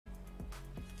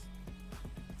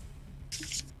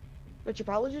But you're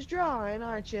probably just drawing,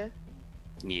 aren't you?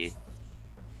 Yeah.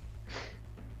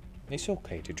 It's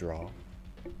okay to draw.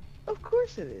 Of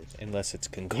course it is. Unless it's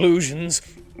conclusions.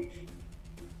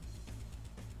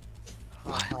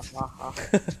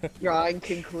 Drawing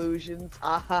conclusions.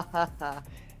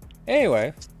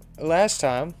 Anyway, last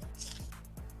time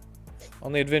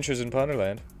on the Adventures in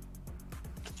Punderland,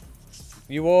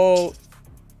 you all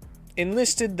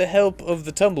enlisted the help of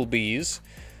the Tumblebees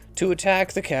to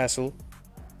attack the castle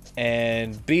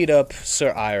and beat up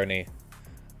Sir Irony.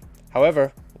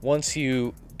 However, once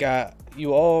you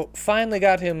all finally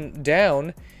got him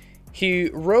down, he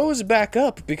rose back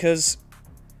up because,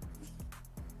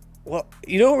 well,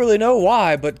 you don't really know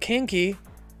why, but Kinky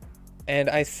and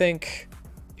I think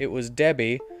it was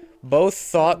Debbie both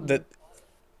thought that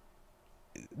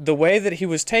the way that he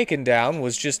was taken down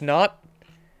was just not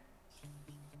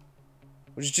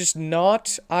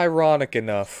ironic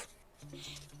enough.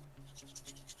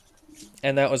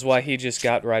 And that was why he just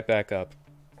got right back up.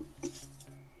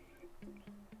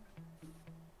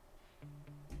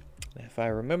 If I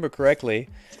remember correctly,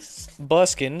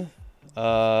 Buskin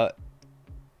had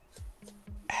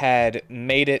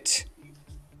made it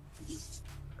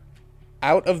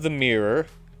out of the mirror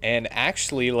and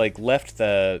actually like left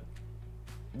the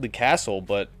castle,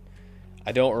 but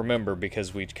I don't remember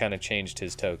because we kind of changed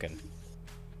his token.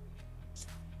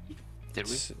 Did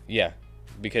we? Yeah,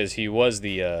 because he was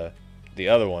the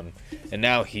other one, and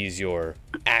now he's your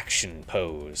action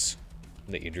pose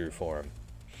that you drew for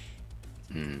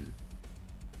him.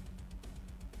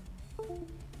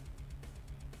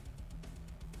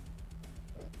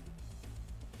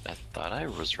 I thought I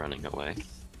was running away.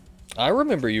 I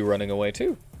remember you running away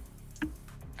too.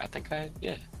 I think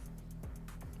yeah.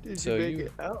 Did So you make you-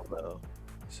 it out though?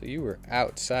 So you were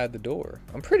outside the door.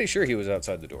 I'm pretty sure he was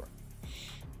outside the door.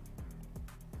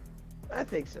 I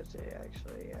think so too,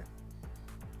 actually, yeah.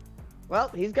 Well,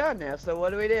 he's gone now, so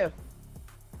what do we do?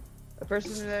 The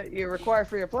person that you require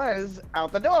for your plan is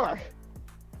out the door.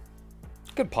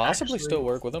 Could possibly Actually- still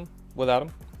work with him without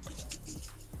him.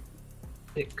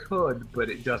 It could, but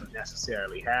it doesn't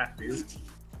necessarily have to.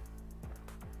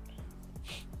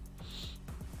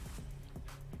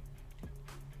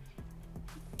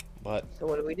 But So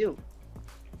what do we do?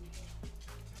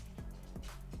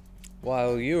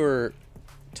 while you're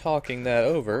talking that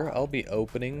over, I'll be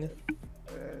opening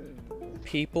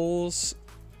people's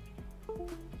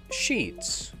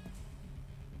sheets.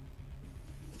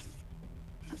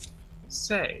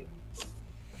 Say,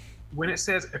 when it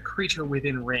says a creature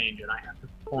within range, and I have to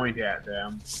point at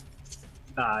them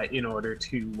in order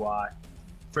to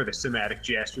for the somatic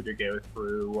gesture to go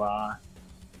through,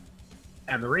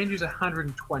 and the range is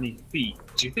 120 feet.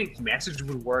 Do you think message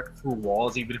would work through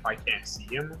walls even if I can't see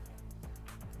him?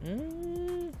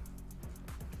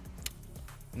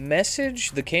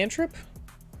 Message the cantrip?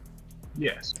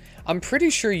 Yes. I'm pretty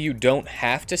sure you don't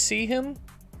have to see him.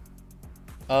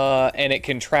 And it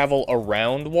can travel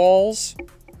around walls.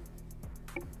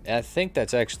 I think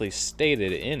that's actually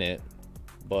stated in it,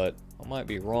 but I might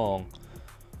be wrong.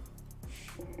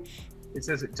 It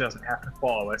says it doesn't have to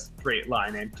follow a straight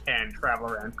line and can travel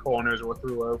around corners or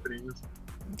through openings.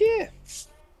 Yeah.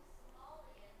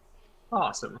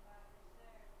 Awesome.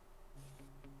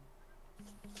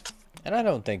 And I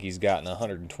don't think he's gotten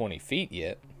 120 feet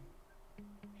yet.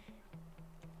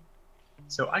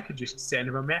 So I could just send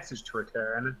him a message to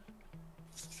return.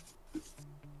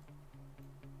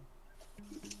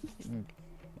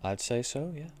 I'd say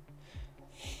so, yeah.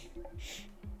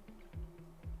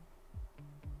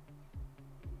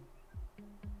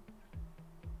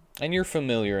 And you're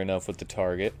familiar enough with the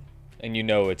target, and you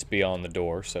know it's beyond the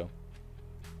door, so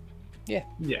yeah.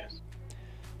 Yes.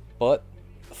 But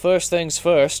first things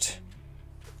first,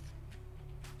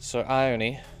 Sir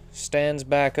Irony stands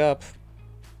back up,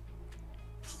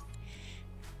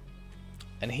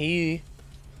 and he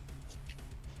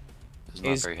He's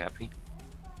not Is- very happy.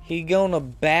 gonna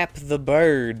bap the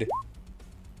bird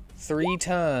 3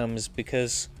 times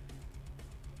because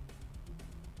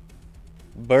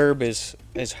Burb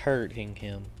is hurting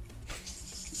him.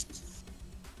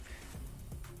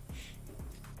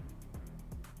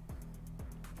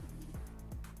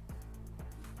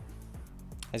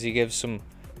 As he gives some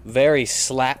very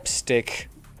slapstick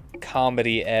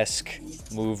comedy-esque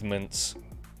movements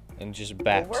and just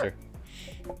baps her.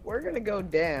 We're gonna go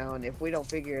down if we don't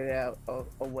figure it out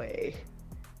a way.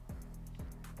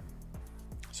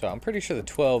 So I'm pretty sure the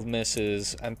 12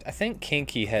 misses. I think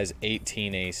Kinky has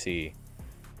 18 AC.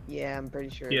 Yeah, I'm pretty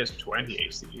sure. He has 20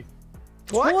 AC.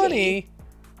 20?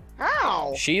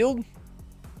 How? Shield?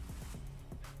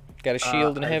 Got a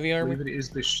shield and I heavy armor? believe it is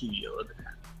the shield.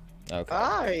 Okay.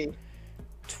 Aye.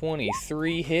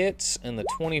 23 hits and the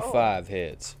 25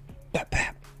 hits. Bap,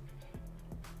 bap.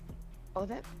 Oh,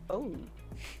 that. Oh.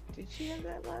 Did she have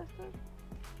that last time?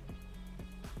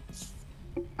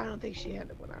 I don't think she had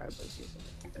it when I was using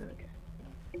it. Okay.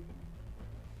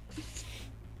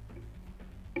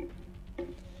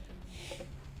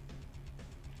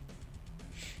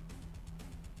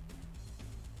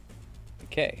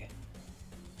 Okay.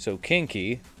 So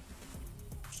Kinky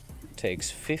takes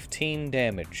 15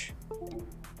 damage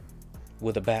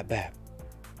with a bat bat.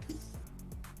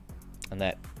 And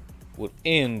that would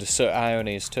end Sir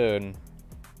Iony's turn.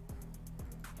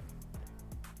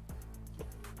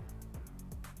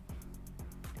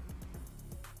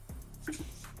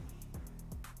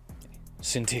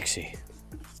 Syntixi.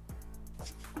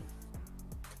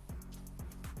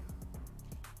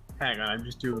 Hang on, I'm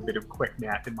just doing a bit of quick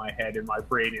math in my head, and my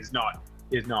brain is not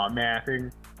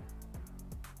mathing.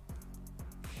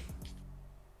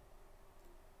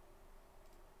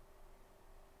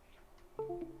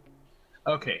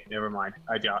 Okay, never mind.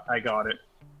 I got it.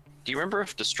 Do you remember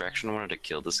if Distraction wanted to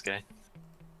kill this guy?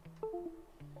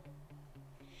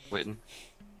 WheatTon?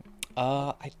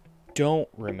 I don't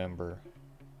remember.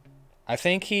 I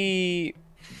think he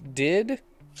did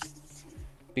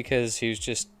because he was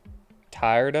just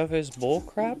tired of his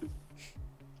bullcrap.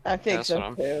 I think That's so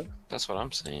what too. That's what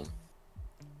I'm saying.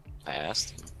 I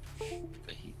asked him,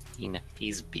 but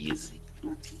he's busy.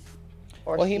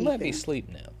 Or Well, he might be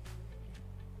sleeping. asleep now.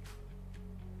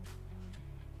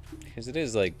 Because it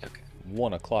is like Okay.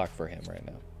 1 o'clock for him right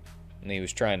now. And he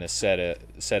was trying to set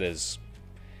his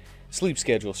sleep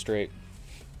schedule straight.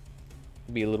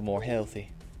 Be a little more healthy.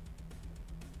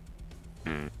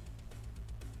 Hmm.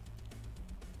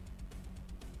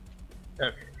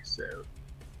 Okay, so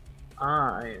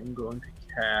I am going to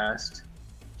cast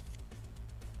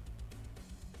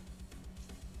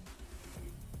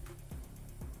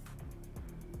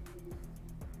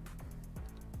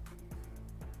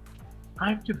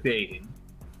I'm debating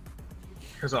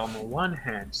because on the one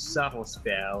hand, subtle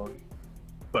spell,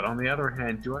 but on the other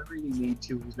hand, do I really need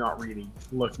to? He's not really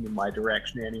looking in my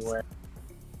direction anyway.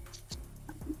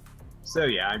 So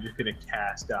yeah, I'm just gonna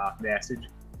cast off message.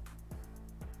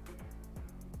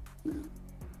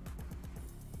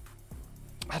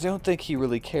 I don't think he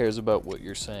really cares about what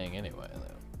you're saying anyway, though.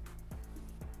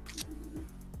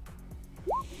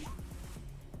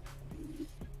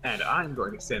 And I'm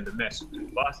going to send a message to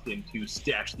Boston to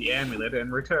stash the amulet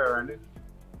and return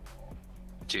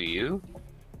Do you?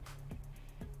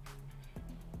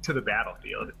 to the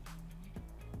battlefield.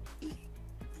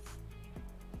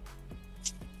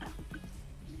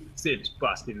 Since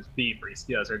Boston's thievery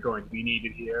skills are going to be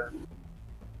needed here.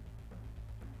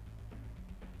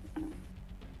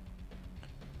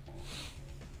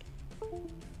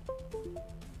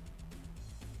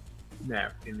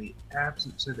 Now, in the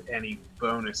absence of any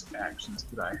bonus actions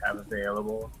that I have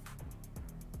available,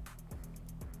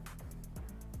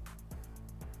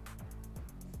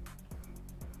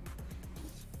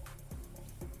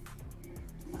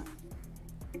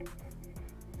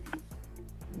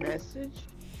 Message?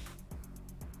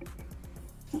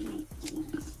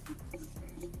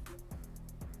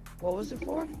 What was it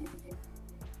for?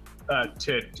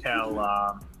 to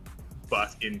tell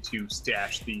Buskin to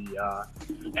stash the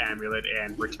amulet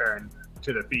and return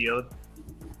to the field.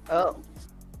 Oh.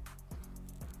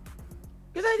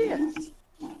 Good idea.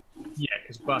 Yeah,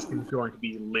 because Buskin's going to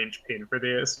be linchpin for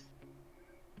this.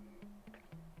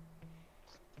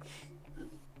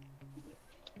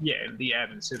 Yeah, in the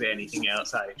absence of anything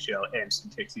else, I shall end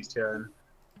Syntix's turn.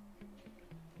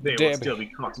 They will Deb. still be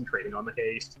concentrating on the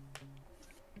haste.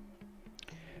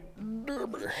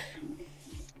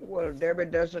 Well, Deborah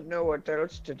doesn't know what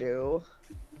else to do.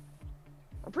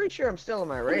 I'm pretty sure I'm still in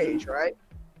my rage, right?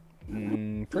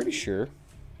 Pretty sure.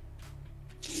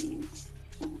 It's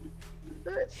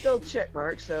still check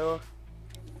mark, so.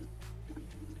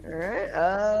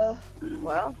 Alright,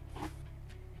 well.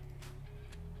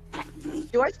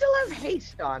 Do I still have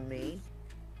haste on me?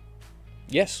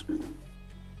 Yes.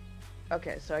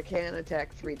 Okay, so I can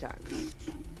attack 3 times.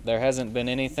 There hasn't been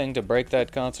anything to break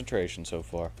that concentration so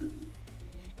far.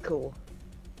 Cool.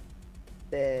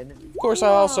 Then. Of course, I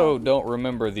also don't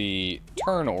remember the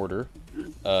turn order,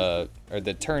 or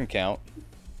the turn count,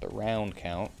 the round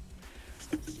count.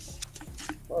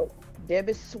 Well, Deb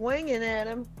is swinging at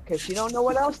him because she don't know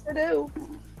what else to do.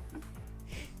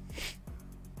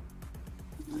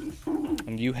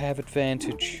 And you have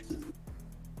advantage.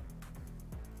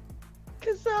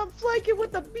 Because I'm flanking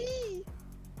with a bee.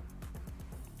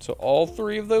 So all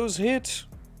 3 of those hit.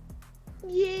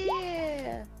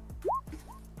 Yeah.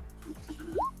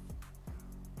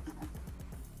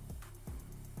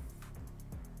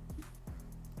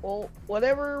 Well,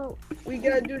 whatever we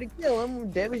gotta do to kill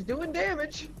him, Debbie's doing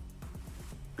damage.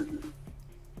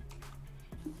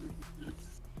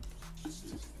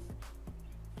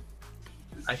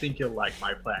 I think you'll like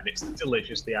my plan. It's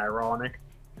deliciously ironic.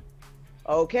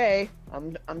 Okay,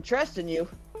 I'm trusting you.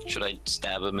 Should I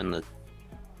stab him in the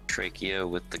trachea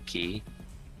with the key?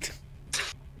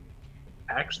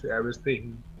 Actually, I was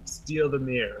thinking steal the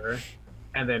mirror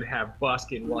and then have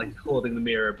Buskin, while he's holding the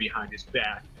mirror behind his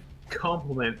back,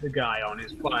 compliment the guy on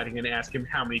his fighting and ask him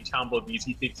how many tumblebees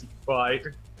he thinks he can fight.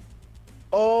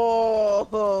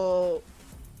 Oh,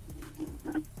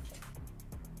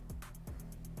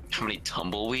 How many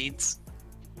tumbleweeds?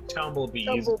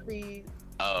 Tumblebees. Bumblebee.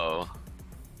 Oh.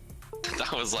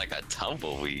 That was like a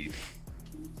tumbleweed.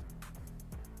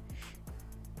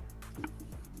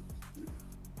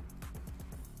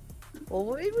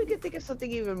 Well, maybe we could think of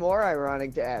something even more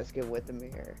ironic to ask him with the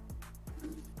mirror.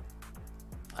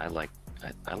 I like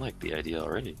the idea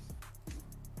already.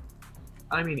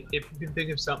 I mean, if you can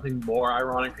think of something more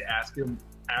ironic to ask him,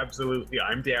 absolutely,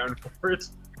 I'm down for it.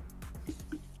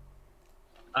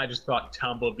 I just thought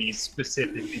tumblebees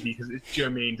specifically because it's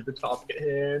germane to the topic at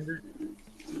hand.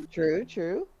 True,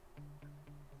 true.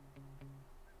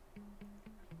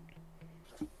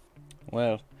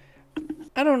 Well,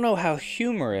 I don't know how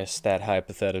humorous that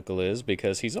hypothetical is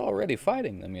because he's already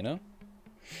fighting them, you know?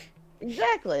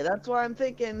 Exactly. That's why I'm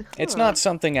thinking. It's huh. not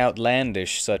something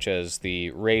outlandish such as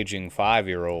the raging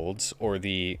 5-year-olds or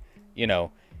the, you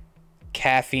know,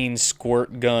 caffeine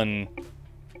squirt gun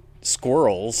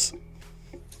squirrels.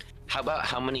 How about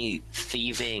how many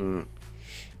thieving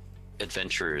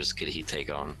adventurers could he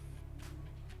take on?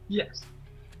 Yes.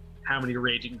 How many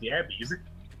raging dabbies?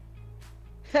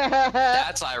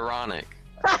 That's ironic.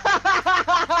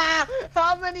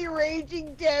 How many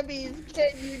raging Debbies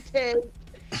can you take?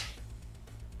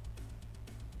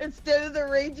 Instead of the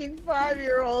raging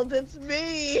 5-year-old, it's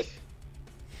me.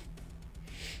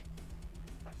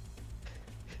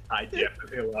 I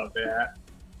definitely love that.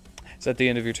 Is that the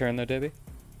end of your turn, though, Debbie?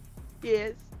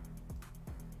 Yes.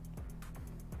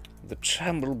 The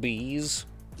tumblebees.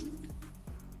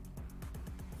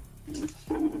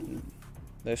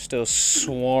 They're still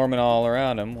swarming all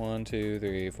around him. 1, 2,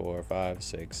 3, 4, 5,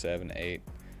 6, 7, 8,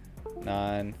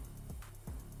 9,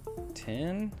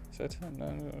 10? Is that 10?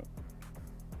 No.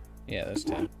 Yeah, that's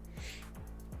 10.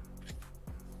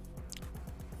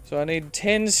 So I need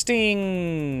 10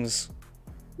 stings.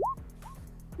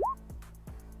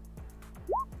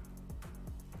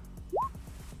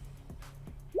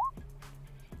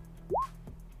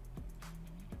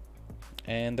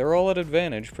 And they're all at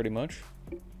advantage, pretty much.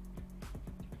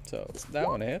 So, that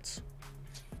one hits.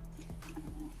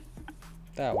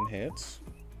 That one hits.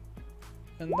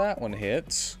 And that one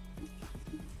hits.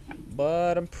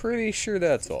 But I'm pretty sure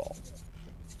that's all.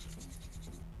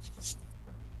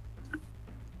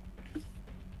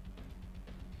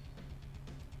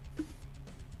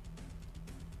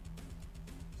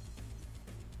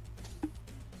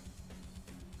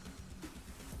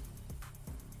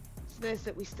 It's nice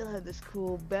that we still have this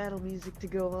cool battle music to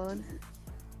go on.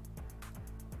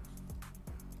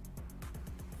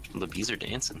 The bees are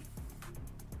dancing.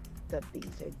 The bees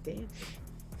are dancing.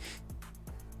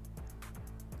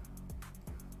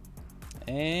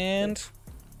 And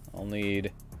I'll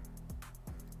need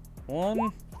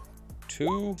 1,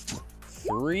 2,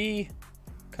 3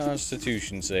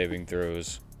 Constitution saving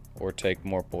throws, or take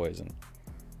more poison.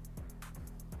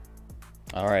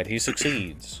 Alright, he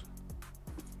succeeds.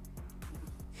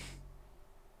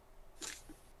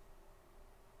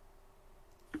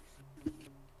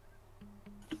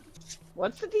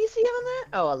 What's the DC on that?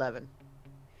 Oh, 11.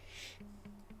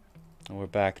 And we're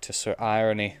back to Sir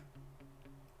Irony.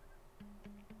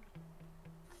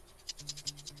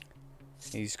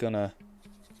 He's gonna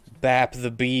bap the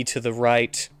bee to the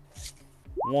right.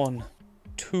 1,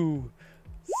 2,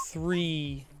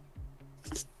 3.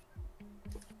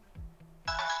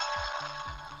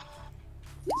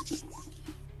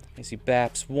 As he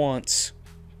baps once.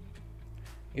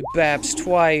 He baps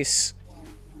twice.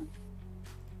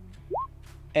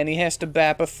 And he has to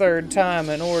bap a third time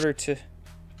in order to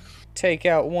take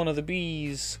out one of the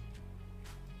bees.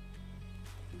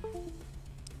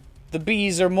 The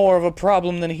bees are more of a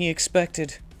problem than he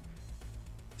expected.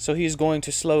 So he's going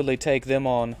to slowly take them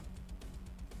on.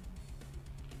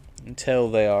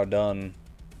 Until they are done.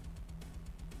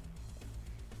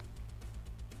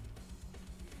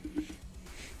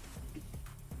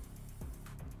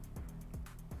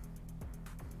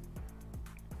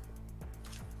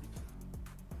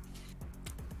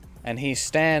 And he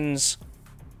stands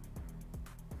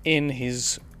in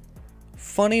his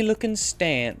funny looking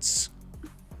stance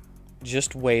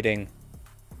Just waiting.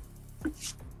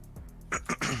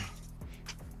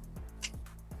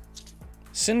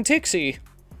 Syntixie.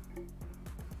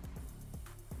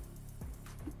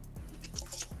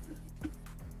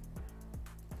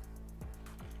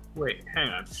 Wait, hang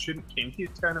on. Shouldn't Kinky's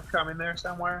turn have come in there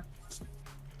somewhere?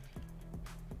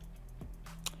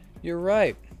 You're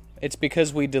right. It's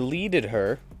because we deleted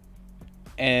her,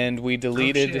 and we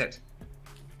deleted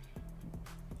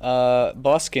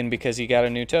Buskin because he got a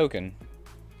new token.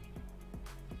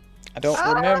 I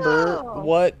don't remember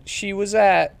what she was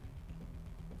at,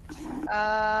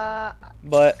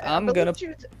 but I'm gonna she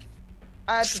was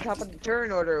at the top of the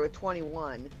turn order with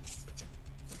 21.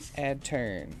 add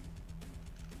turn.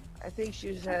 I think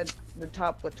she was at the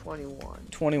top with 21.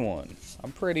 21.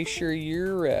 I'm pretty sure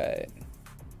you're right.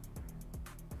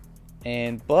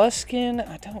 And Buskin,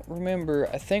 I don't remember.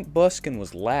 I think Buskin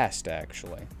was last,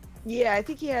 actually. Yeah, I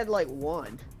think he had like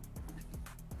 1.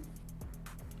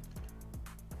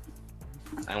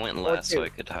 I went last so I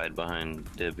could hide behind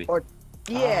Debbie.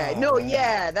 Yeah, no,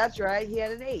 yeah, that's right. He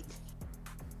had an 8.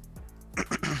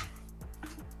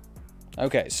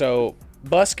 Okay, so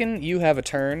Buskin, you have a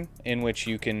turn in which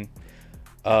you can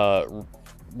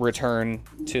return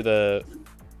to the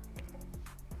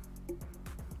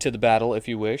battle if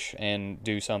you wish and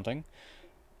do something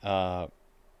that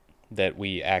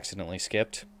we accidentally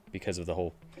skipped because of the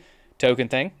whole token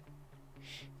thing.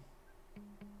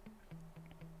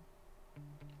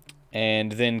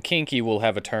 And then Kinky will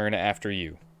have a turn after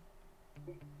you.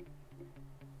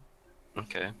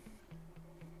 Okay.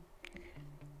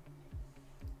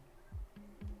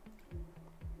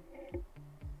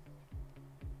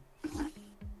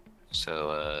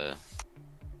 So,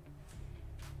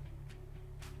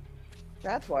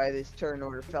 That's why this turn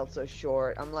order felt so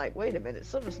short. I'm like, wait a minute,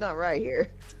 something's not right here.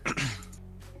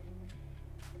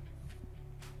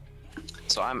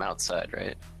 So I'm outside,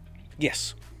 right?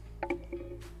 Yes.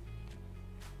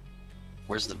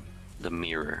 Where's the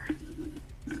mirror?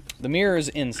 The mirror is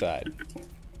inside.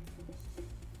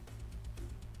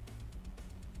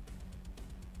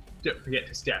 Don't forget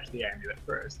to stash the amulet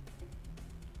first.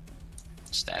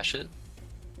 Stash it?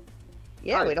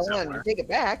 Yeah, we don't want him somewhere. to take it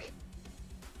back.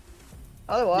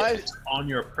 Yeah, Otherwise, it's on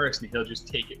your person. He'll just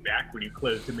take it back when you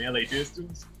close the melee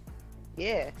distance.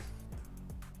 yeah.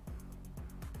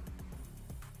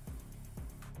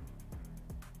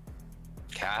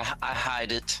 Okay, I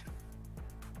hide it.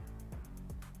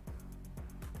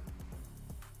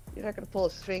 You're not gonna pull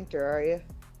a sphincter, are you?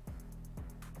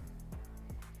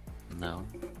 No.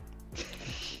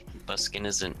 Buskin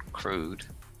isn't crude.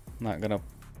 Not gonna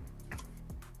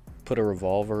put a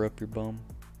revolver up your bum.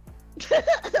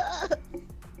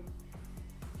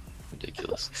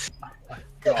 Ridiculous.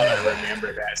 God, I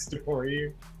remember that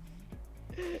story.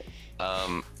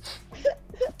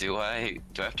 Do I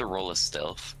have to roll a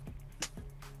stealth?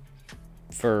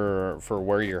 For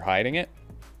where you're hiding it?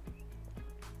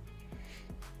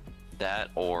 That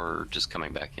or just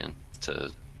coming back in to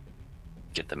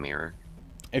get the mirror?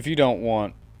 If you don't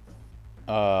want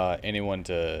anyone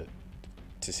to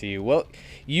see you, well,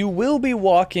 you will be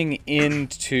walking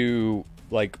into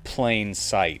like plain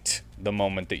sight the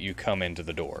moment that you come into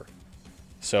the door.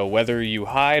 So whether you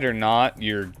hide or not,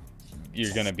 you're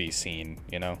gonna be seen,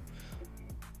 you know?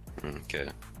 Okay.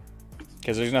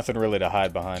 Because there's nothing really to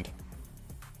hide behind.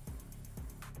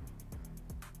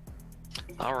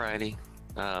 Alrighty.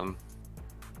 I'll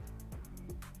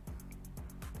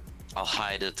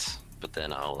hide it, but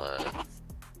then I'll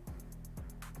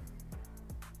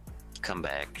come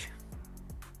back.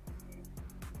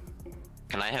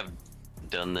 Can I have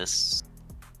done this?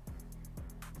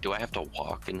 Do I have to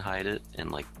walk and hide it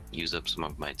and like use up some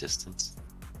of my distance?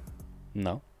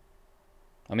 No.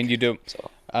 I mean, you do.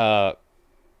 So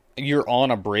You're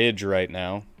on a bridge right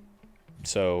now,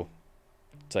 so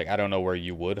it's like I don't know where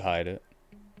you would hide it.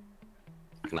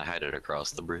 can I hide it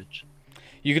across the bridge?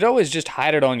 You could always just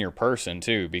hide it on your person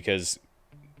too, because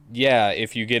yeah,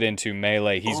 if you get into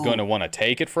melee, he's going to want to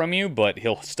take it from you, but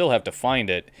he'll still have to find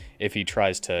it if he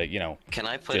tries to, you know, Can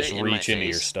I put just it in reach my into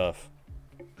your face? stuff.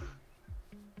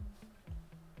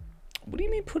 What do you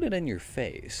mean put it in your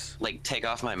face? Like take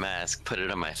off my mask, put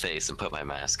it on my face, and put my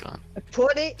mask on.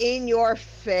 Put it in your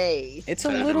face. It's a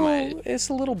Put it in little, my- it's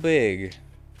a little big.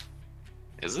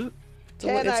 Is it? Can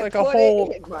It's I like a put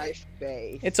whole, it in my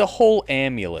face? it's a whole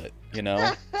amulet, you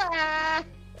know?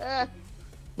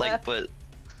 Like, but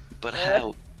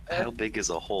how big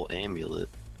is a whole amulet?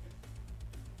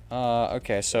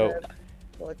 Okay, so That's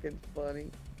fucking funny.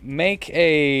 make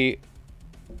a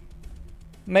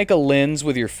lens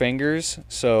with your fingers,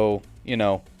 so, you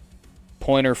know,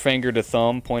 pointer finger to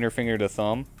thumb, pointer finger to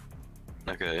thumb.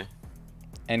 Okay.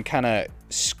 and kind of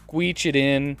squeeze it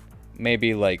in,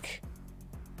 maybe like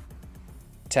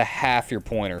to half your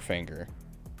pointer finger.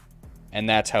 And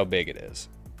that's how big it is.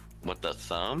 With the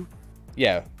thumb?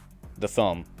 Yeah, the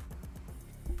thumb.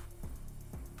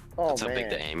 Oh, That's how man. big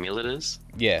the amulet is?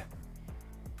 Yeah.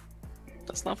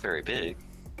 That's not very big.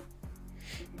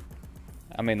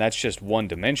 I mean, that's just one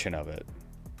dimension of it.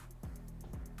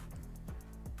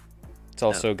 It's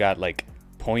also got, like,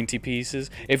 pointy pieces.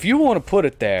 If you want to put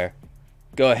it there,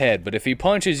 go ahead. But if he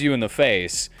punches you in the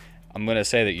face, I'm going to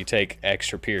say that you take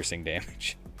extra piercing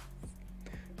damage.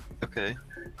 Okay.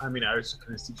 I mean, I was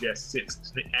going to suggest,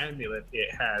 since the amulet,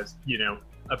 it has, you know,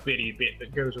 a bitty bit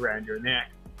that goes around your neck,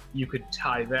 you could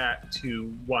tie that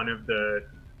to one of the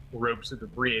ropes of the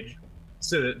bridge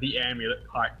so that the amulet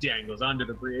part dangles under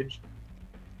the bridge.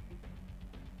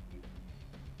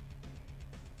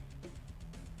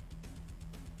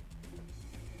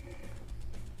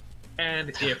 And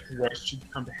if what should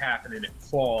come to happen and it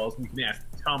falls, we can ask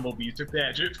the tumblebees to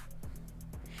catch it.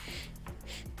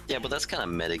 Yeah, but that's kind of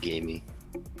metagamey.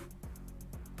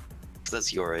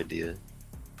 That's your idea.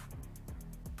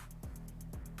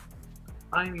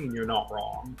 I mean, you're not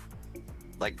wrong.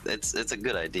 Like, it's a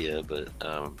good idea, but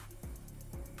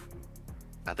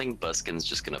I think Buskin's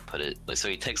just gonna put it like, so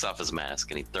he takes off his mask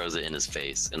and he throws it in his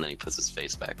face and then he puts his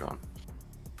face back on.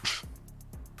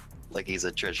 Like he's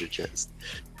a treasure chest.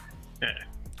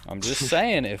 I'm just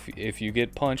saying, if you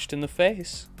get punched in the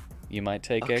face, you might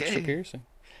take extra Okay. piercing.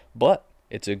 But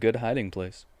it's a good hiding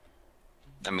place.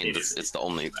 I mean, it's the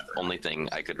only thing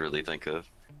I could really think of.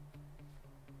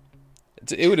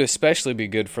 It would especially be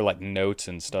good for, like, notes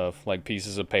and stuff, like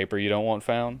pieces of paper you don't want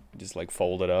found. Just, like,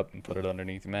 fold it up and put it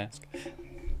underneath your mask.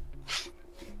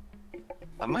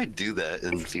 I might do that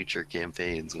in future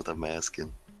campaigns with a mask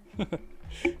in.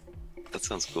 That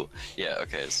sounds cool. Yeah,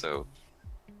 okay, so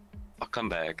I'll come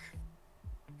back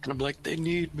and I'm like, they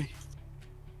need me.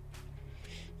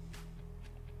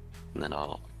 And then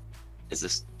is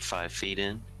this 5 feet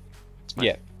in? It's my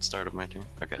Yeah. Start of my turn?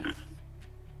 Okay.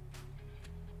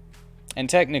 And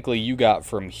technically, you got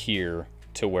from here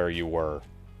to where you were.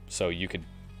 So you could...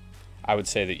 I would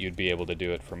say that you'd be able to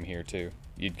do it from here, too.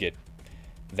 You'd get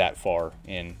that far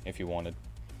in if you wanted.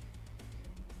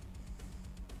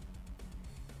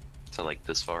 So like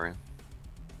this far in?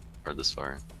 Or this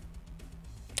far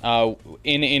in?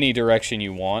 In any direction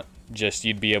you want. Just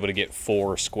you'd be able to get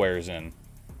 4 squares in.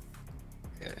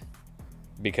 Okay.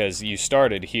 Because you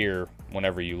started here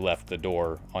whenever you left the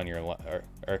door on your...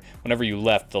 Or whenever you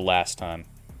left the last time.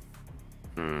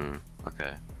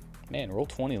 Okay. Man,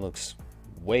 Roll20 looks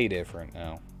way different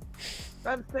now.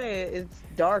 I'd say it's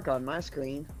dark on my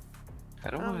screen. How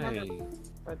do I don't I... know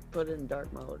if I put it in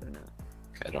dark mode or not.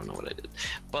 Okay, I don't know what I did.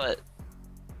 But,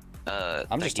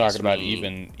 I'm that just talking gives about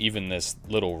me- even this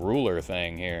little ruler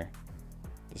thing here.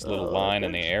 This little line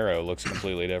and the arrow looks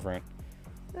completely different.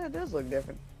 Yeah, it does look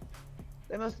different.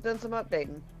 They must have done some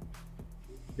updating.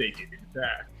 They did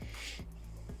that.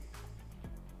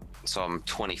 So I'm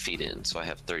 20 feet in, so I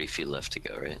have 30 feet left to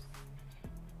go, right?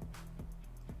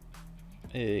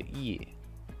 Yeah.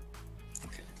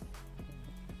 Okay.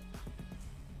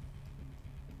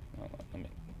 Hold on, let me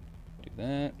do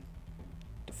that.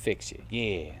 To fix you.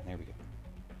 Yeah, there we go.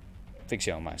 Fix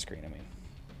you on my screen, I mean.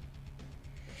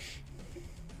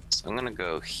 So I'm gonna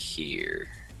go here.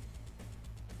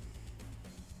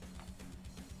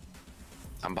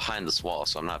 I'm behind this wall,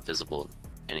 so I'm not visible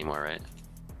anymore, right?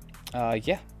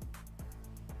 Yeah,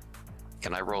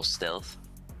 Can I roll stealth?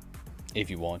 if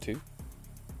you want to.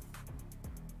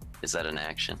 Is that an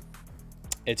action?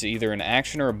 It's either an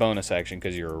action or a bonus action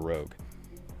because you're a rogue.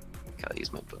 Gotta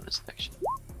use my bonus action.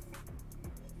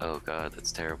 Oh god,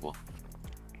 that's terrible.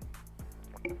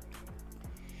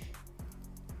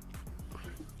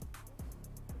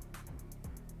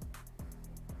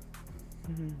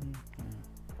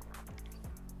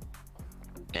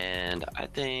 And I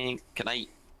think, can I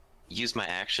use my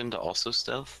action to also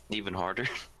stealth even harder?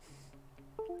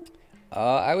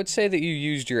 I would say that you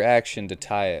used your action to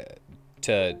tie it,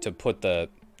 to put the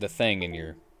thing in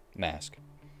your mask.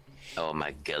 Oh,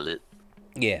 my gullet.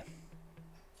 Yeah.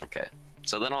 Okay,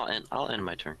 so then I'll end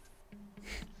my turn.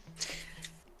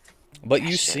 But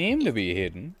you Shit. seem to be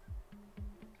hidden.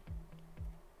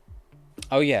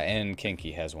 Oh yeah, and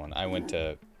Kinky has one. I went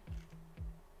to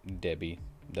Debbie,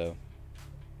 though,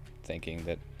 thinking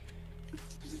that...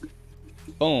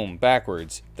 Boom,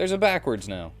 backwards. There's a backwards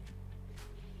now.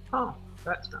 Oh,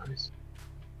 that's nice.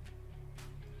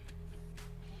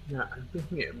 Yeah, I'm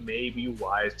thinking it may be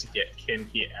wise to get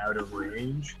Kenki out of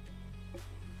range.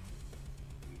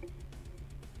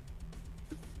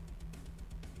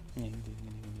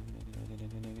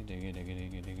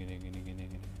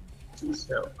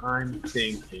 So I'm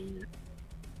thinking.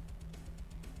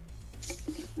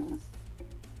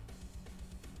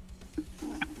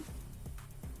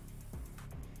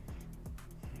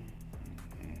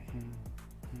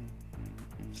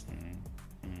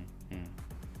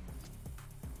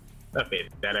 Okay,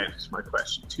 that answers my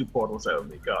question. 2 portals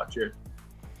only, gotcha.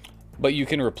 But you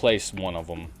can replace one of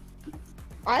them.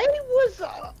 I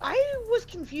was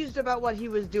confused about what he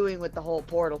was doing with the whole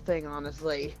portal thing,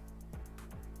 honestly.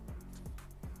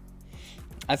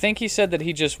 I think he said that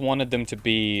he just wanted them to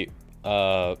be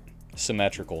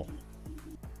symmetrical.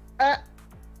 That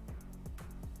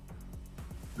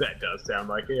does sound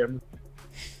like him.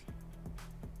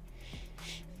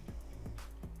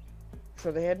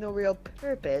 So they had no real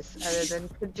purpose other than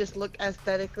to just look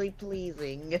aesthetically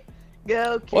pleasing.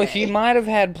 Okay. Well, he might have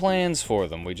had plans for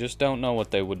them. We just don't know what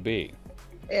they would be.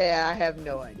 Yeah, I have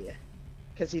no idea.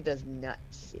 Because he does not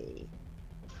say.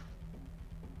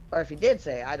 Or if he did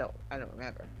say, I don't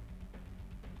remember.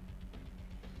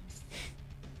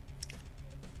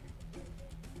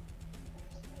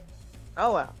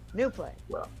 Oh well, new play.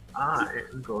 Well, I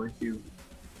am going to.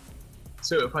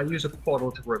 So if I use a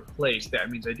portal to replace, that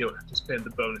means I don't have to spend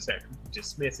the bonus action to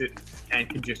dismiss it, and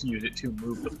can just use it to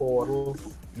move the portal.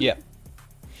 Yeah.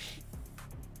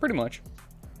 Pretty much.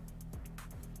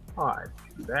 Alright,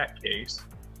 in that case.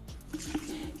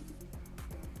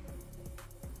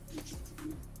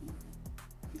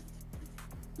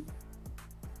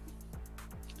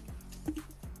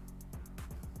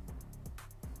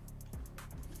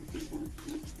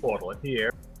 Portal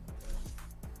here.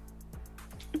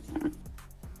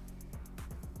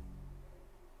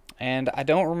 And I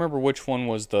don't remember which one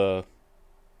was the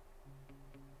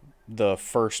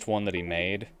first one that he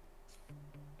made.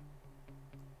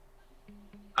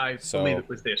 I believe it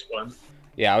was this one.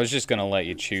 Yeah, I was just gonna let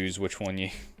you choose which one you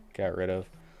got rid of.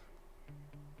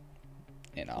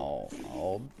 And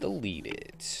I'll delete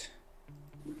it.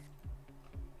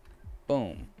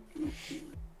 Boom.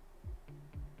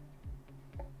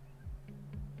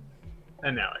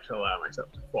 And now I shall allow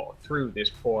myself to fall through this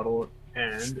portal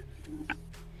and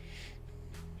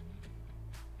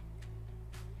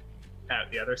out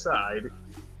the other side.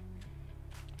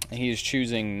 He is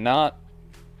choosing not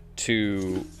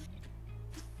to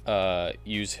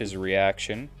use his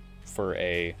reaction for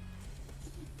a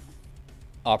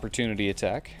opportunity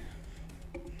attack.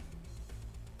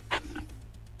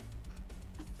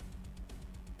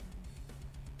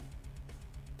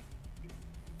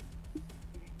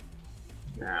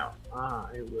 Now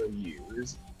I will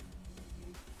use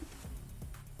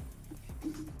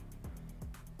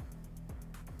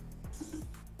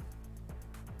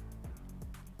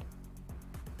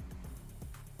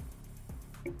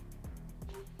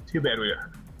too bad we don't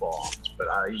have bombs, but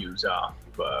I use a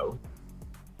bow.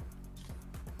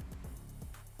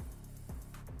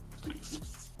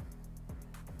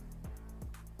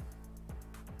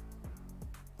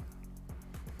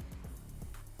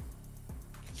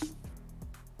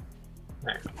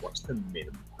 Hang on, what's the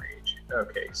minimum range?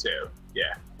 Okay, so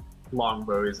yeah,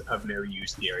 longbow is of no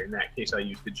use here. In that case, I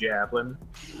use the javelin.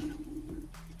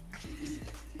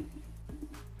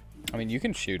 I mean, you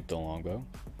can shoot the longbow.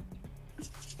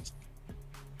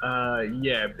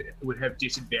 Yeah, but it would have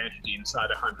disadvantage inside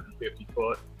 150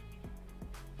 foot.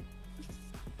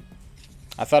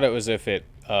 I thought it was if it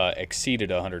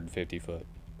exceeded 150 foot.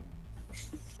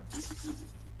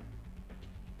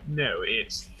 No,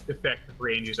 its effective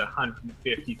range is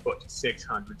 150 foot to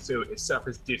 600, so it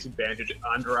suffers disadvantage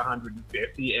under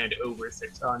 150 and over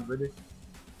 600.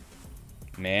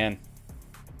 Man.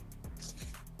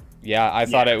 Yeah, I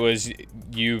thought it was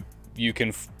you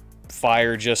can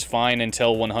fire just fine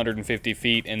until 150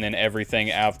 feet, and then everything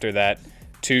after that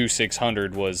to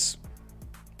 600 was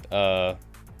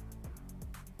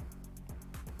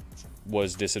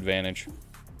disadvantage.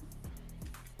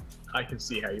 I can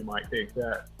see how you might think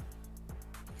that.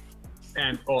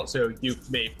 And also, you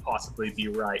may possibly be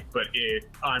right, but if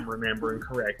I'm remembering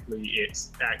correctly,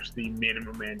 it's actually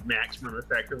minimum and maximum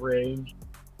effective range.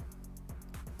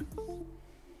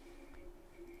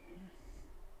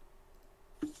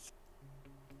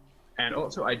 And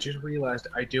also, I just realized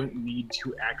I don't need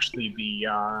to actually be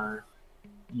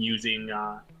using...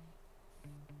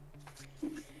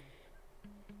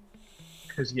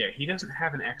 Because, yeah, he doesn't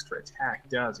have an extra attack,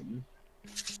 does he?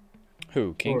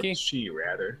 Who, Kinky? Or she,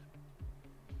 rather.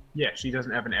 Yeah, she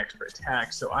doesn't have an extra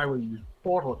attack, so I will use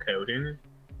portal coating.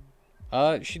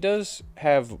 She does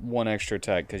have one extra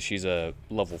attack because she's a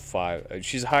level 5.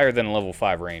 She's higher than a level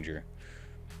 5 ranger.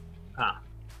 Ah.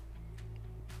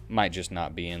 Might just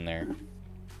not be in there.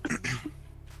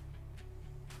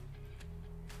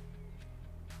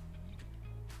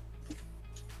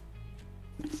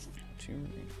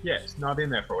 Yes, not in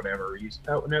there for whatever reason.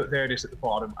 Oh, no, there it is at the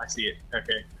bottom. I see it.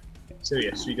 Okay. So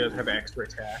yes, she does have extra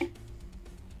attack.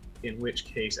 In which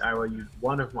case, I will use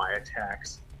one of my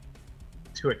attacks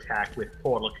to attack with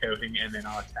portal coating, and then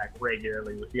I'll attack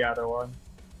regularly with the other one.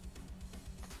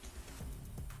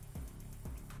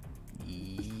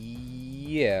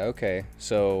 Yeah, okay.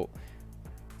 So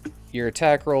your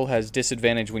attack roll has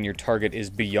disadvantage when your target is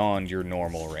beyond your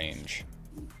normal range.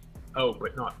 Oh,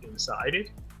 but not inside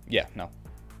it? Yeah, no.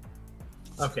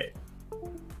 Okay.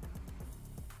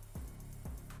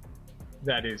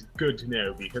 That is good to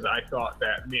know, because I thought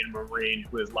that minimum range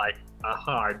was like a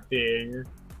hard thing.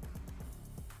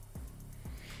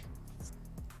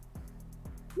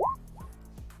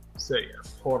 So yeah,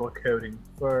 portal coating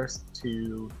first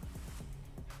to...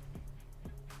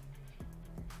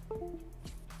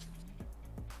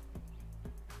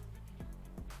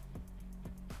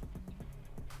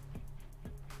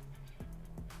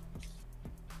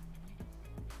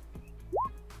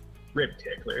 Rib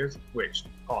ticklers, which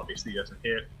obviously doesn't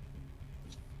hit.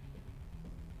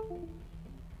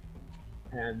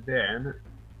 And then...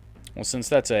 Well, since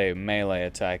that's a melee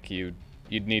attack, you'd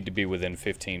need to be within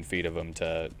 15 feet of him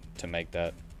to make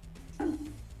that.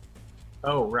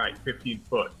 Oh, right, 15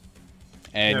 foot.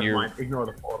 And Never you're... mind, ignore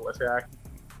the portal attack.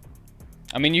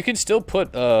 I mean, you can still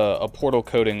put a portal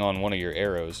coating on one of your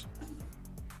arrows.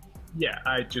 Yeah,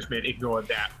 I just meant ignore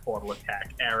that portal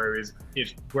attack. Arrow is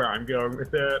where I'm going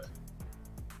with it.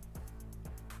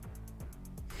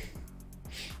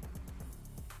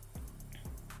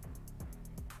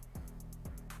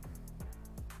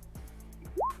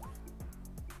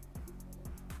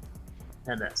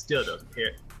 And that still doesn't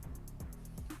hit.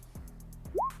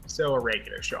 So a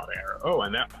regular shot arrow. Oh,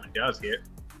 and that one does hit.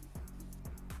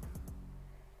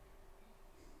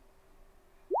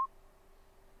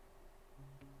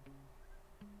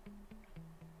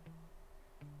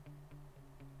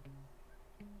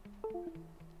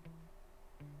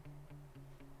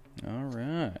 All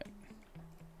right.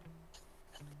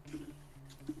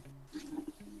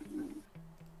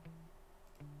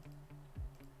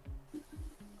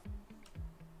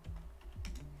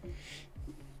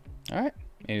 All right.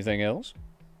 Anything else?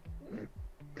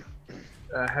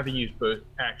 Having used both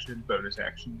action, bonus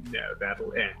action, no,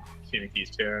 that'll end Finiki's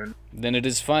turn. Then it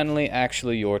is finally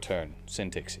actually your turn,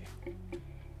 Syntixie.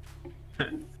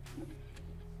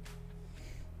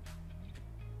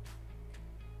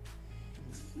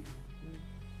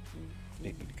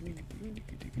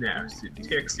 Now,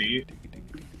 Tixie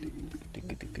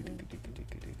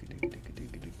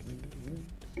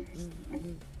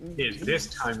is this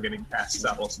time going to cast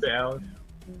Subtle Spell.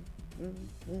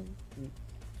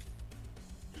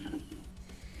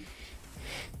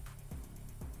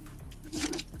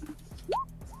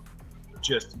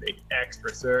 Just to make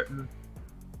extra certain.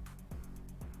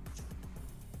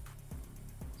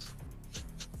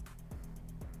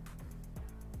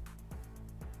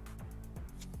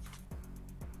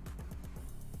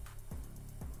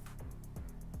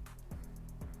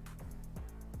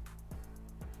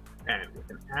 And with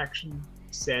an action,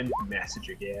 send message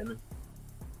again.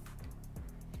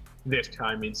 This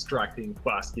time instructing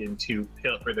Buskin to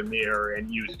pilfer the mirror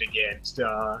and use it against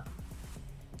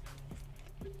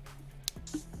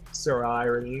Sir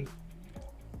Irony.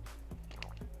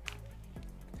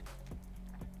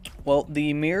 Well,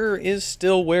 the mirror is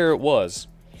still where it was.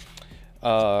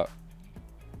 In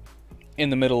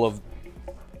the middle of...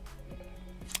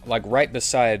 like, right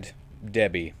beside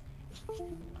Debbie.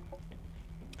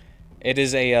 It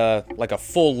is a, like a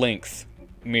full-length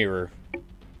mirror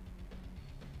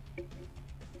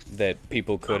that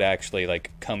people could actually, like,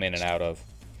 come in and out of.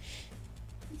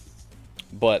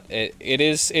 But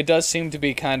it does seem to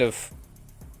be kind of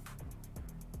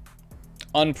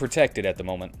unprotected at the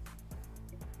moment.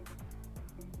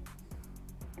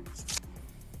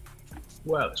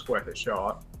 Well, it's worth a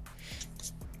shot.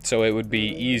 So it would be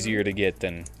easier to get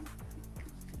than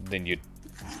you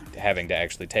having to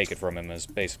actually take it from him is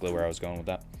basically where I was going with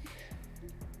that.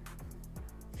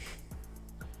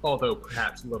 Although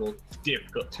perhaps a little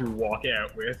difficult to walk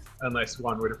out with, unless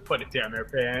one were to put it down their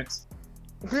pants.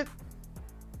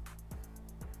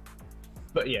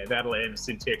 But yeah, that'll end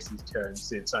Syntix's turn,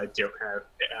 since I don't have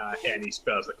any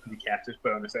spells that can be cast as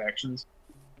bonus actions.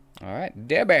 Alright,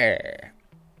 Debbie!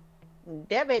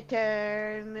 Debbie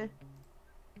turn.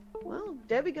 Well,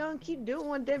 Debbie gonna keep doing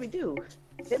what Debbie do.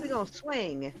 Debbie gonna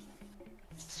swing.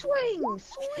 Swing,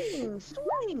 swing,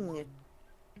 swing.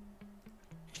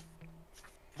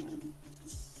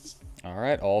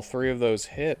 Alright, all three of those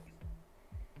hit.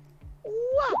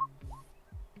 Whoa.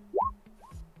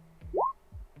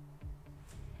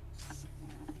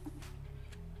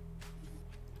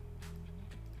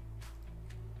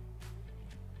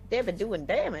 They've been doing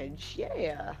damage.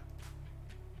 Yeah.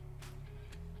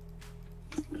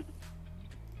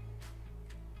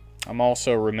 I'm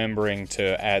also remembering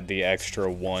to add the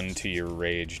extra 1 to your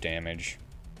rage damage.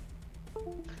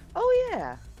 Oh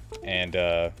yeah. And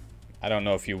I don't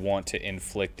know if you want to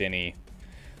inflict any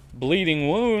bleeding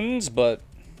wounds, but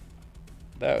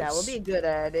That would be a good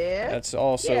idea. that's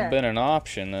also Yeah. been an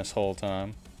option this whole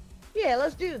time. Yeah,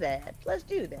 let's do that. Let's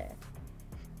do that.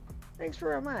 Thanks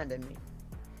for reminding me.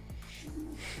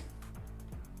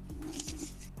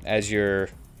 As your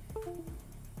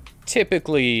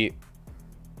typically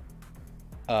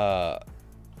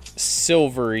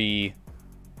silvery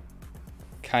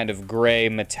kind of gray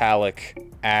metallic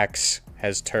axe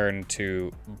has turned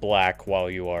to black while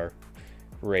you are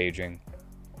raging,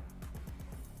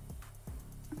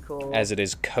 Cool. as it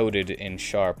is coated in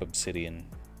sharp obsidian.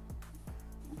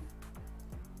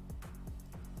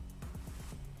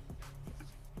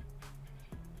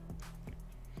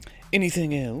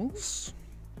 Anything else?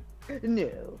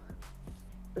 No.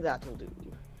 That'll do.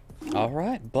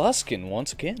 Alright, Buskin,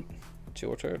 once again. It's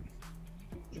your turn.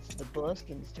 It's the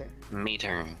Buskin's turn. Me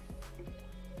turn.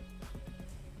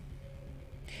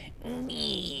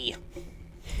 Me.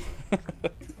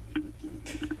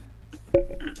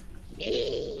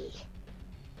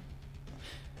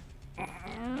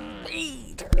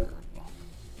 Me.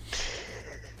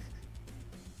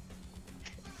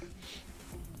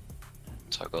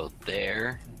 So I'll go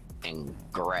there and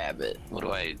grab it. What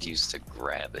do I use to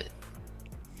grab it?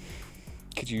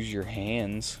 Could use your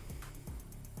hands.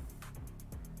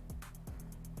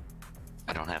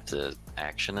 I don't have to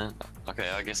action it? Okay,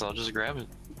 I guess I'll just grab it.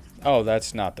 Oh,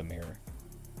 that's not the mirror.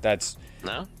 That's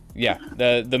No? yeah.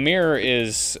 The mirror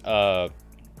is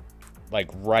like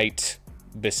right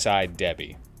beside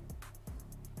Debbie.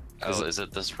 Oh, is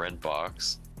it this red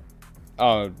box?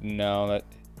 Oh no,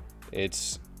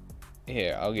 it's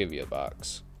here. I'll give you a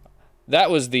box.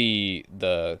 That was the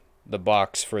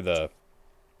box for the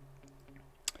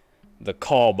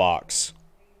call box.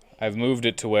 I've moved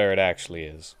it to where it actually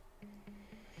is.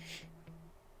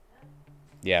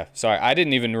 Yeah, sorry, I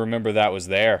didn't even remember that was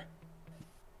there.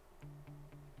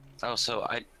 Oh, so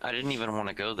I didn't even want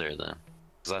to go there then.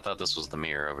 Because I thought this was the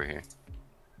mirror over here.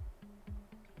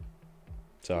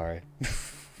 Sorry.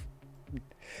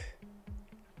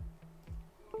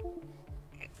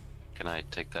 Can I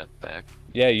take that back?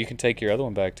 Yeah, you can take your other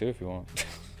one back too if you want.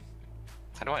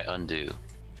 How do I undo?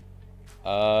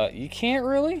 You can't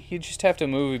really. You just have to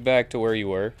move it back to where you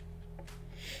were.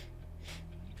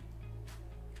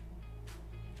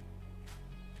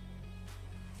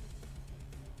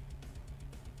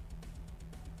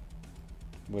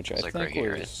 Which It's I like think right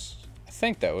here, was... I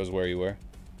think that was where you were.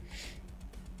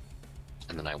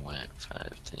 And then I went 5,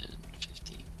 10,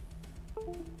 15.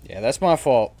 Yeah, that's my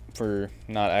fault for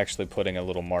not actually putting a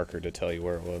little marker to tell you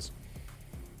where it was.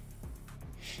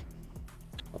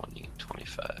 20,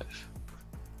 25.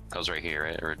 I was right here,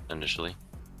 right? Or initially.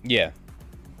 Yeah.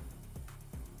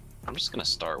 I'm just gonna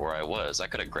start where I was. I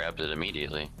could have grabbed it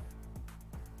immediately.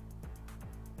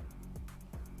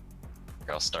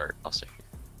 I'll start here.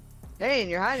 Hey, and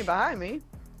you're hiding behind me.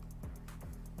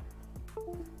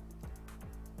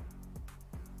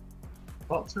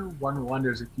 Also, one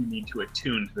wonders if you need to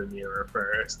attune to the mirror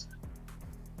first.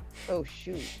 Oh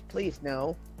shoot! Please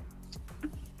no.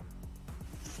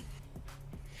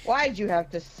 Why'd you have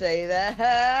to say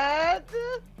that?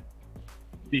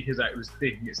 Because I was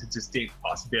thinking it's a distinct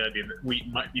possibility that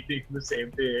Wheat might be thinking the same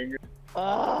thing.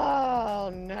 Oh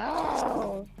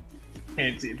no!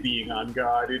 Hence it being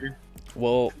unguarded.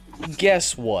 Well,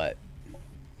 guess what?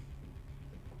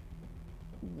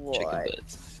 Chicken What?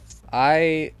 bits.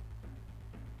 I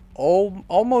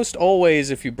almost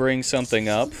always, if you bring something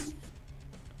up,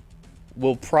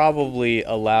 will probably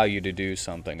allow you to do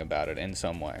something about it in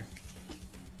some way.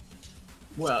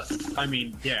 Well, I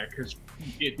mean, yeah, because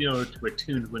in order to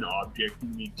attune to an object, you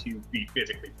need to be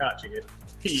physically touching it.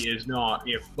 He is not.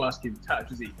 If Buskin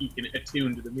touches it, he can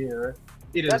attune to the mirror.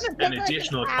 It is Doesn't it an take like an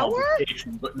additional hour?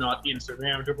 complication, but not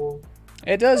insurmountable.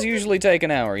 It does usually take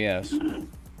an hour, yes.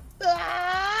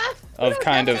 Ah! Of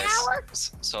kind of... Hour?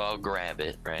 So I'll grab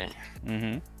it, right?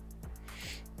 Mm-hmm.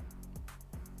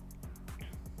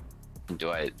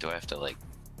 Do I have to like?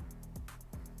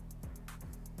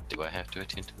 Do I have to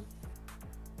attend to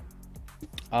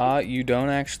it? You don't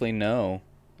actually know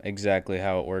exactly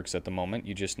how it works at the moment.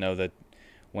 You just know that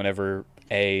whenever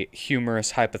a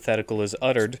humorous hypothetical is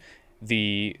uttered,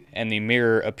 the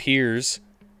mirror appears,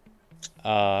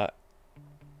 it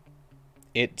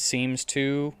seems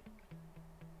to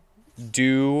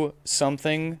do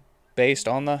something based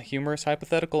on the humorous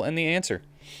hypothetical and the answer.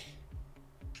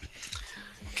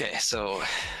 Okay, so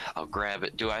I'll grab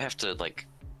it. Do I have to like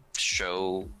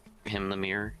show him the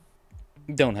mirror?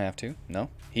 Don't have to. No,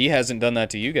 he hasn't done that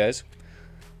to you guys.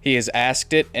 He has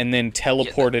asked it and then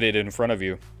teleported it in front of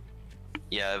you.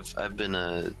 Yeah, I've been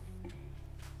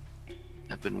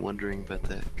wondering about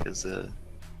that because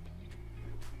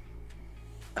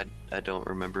I don't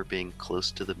remember being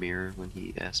close to the mirror when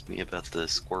he asked me about the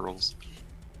squirrels.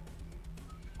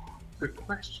 The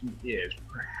question is,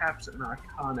 perhaps an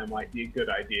arcana might be a good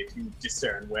idea to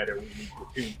discern whether we need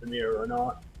to tune the mirror or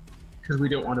not, because we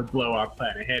don't want to blow our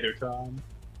plan ahead of time.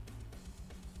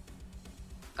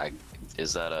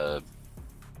 Is the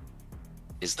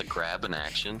grab an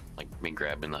action? Like me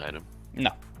grabbing the item?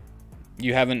 No.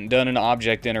 You haven't done an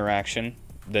object interaction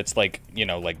that's like, you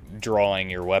know, like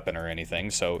drawing your weapon or anything,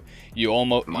 so you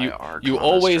you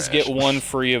always get one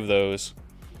free of those.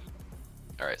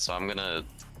 Alright, so I'm gonna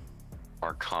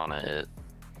Arcana it.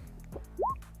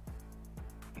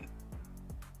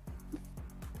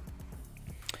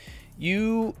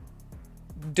 You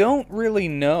don't really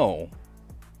know.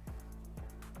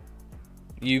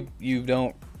 You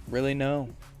don't really know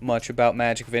much about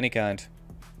magic of any kind,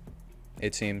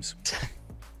 it seems.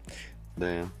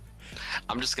 Damn.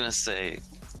 I'm just gonna say...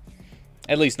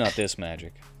 At least not this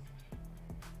magic.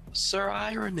 Sir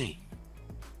Irony.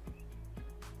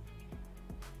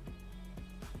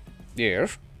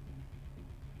 Yes?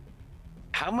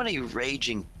 How many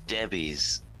raging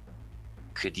Debbies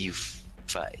could you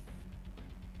fight?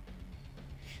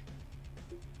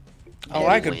 Oh,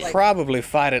 I could probably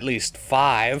fight at least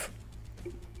 5.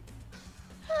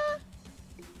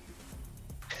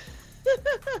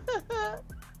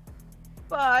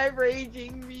 Five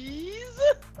raging bees.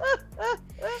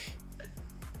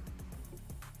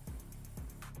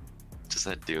 Does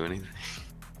that do anything?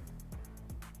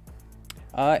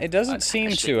 It doesn't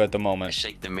seem to at the I moment.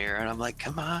 shake the mirror and I'm like,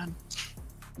 come on.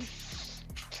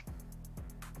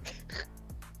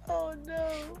 Oh no.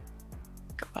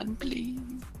 Come on, please.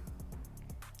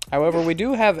 However, we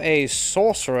do have a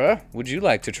sorcerer. Would you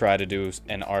like to try to do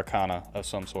an arcana of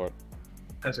some sort?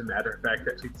 As a matter of fact,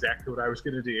 that's exactly what I was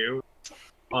going to do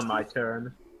on my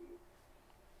turn.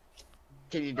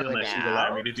 Can you do Unless it you'd now?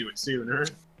 allow me to do it sooner.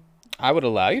 I would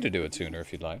allow you to do it sooner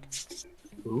if you'd like.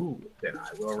 Ooh, then I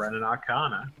will run an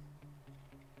arcana.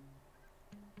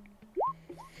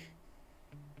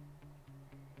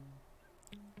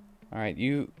 All right,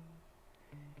 you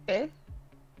Eh?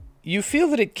 you feel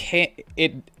that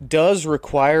it does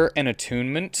require an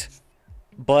attunement,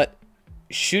 but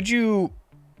should you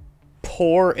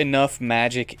pour enough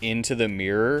magic into the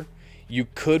mirror, you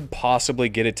could possibly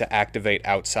get it to activate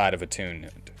outside of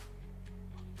attunement.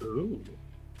 Ooh.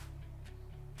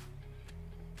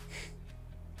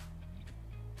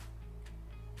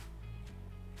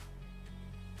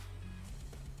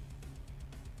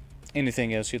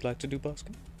 Anything else you'd like to do,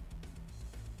 Buskin?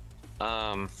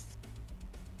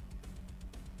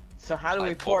 So how do I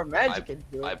we pour magic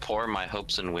into I it? pour my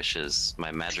hopes and wishes,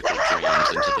 my magical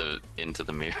dreams into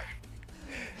the mirror.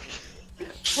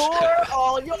 Pour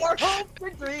all your hopes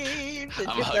and dreams into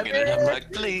I'm the hugging it. I'm mirror.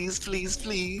 like, please, please,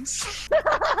 please.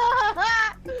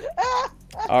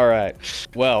 All right.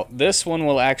 Well, this one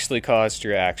will actually cost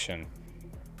your action.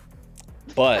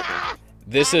 But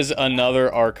this is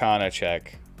another Arcana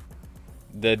check.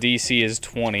 The DC is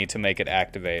 20 to make it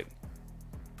activate.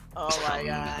 Oh my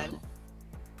god.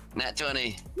 Nat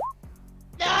 20.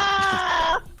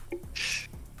 No!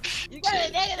 You got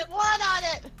a -1 on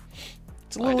it!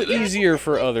 It's a little easier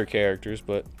for other characters,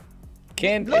 but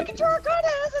can Look at your Arcana, it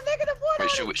has a -1 on Wait,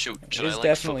 it! should I It's like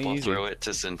definitely football easier. throw it to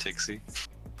Sintixie?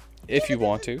 if you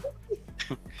want to.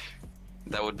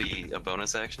 That would be a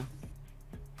bonus action?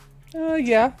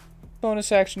 Yeah.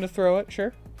 Bonus action to throw it,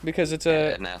 sure. Because it's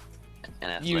a An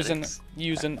use an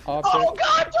athletics object. Oh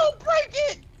god, don't break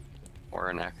it! or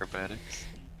an acrobatics?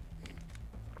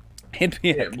 It'd be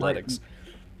Yeah, athletics.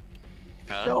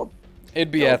 Huh? Don't, It'd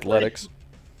be don't athletics.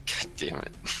 God damn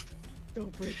it.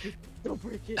 don't break it. Don't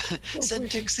break it. Don't break it.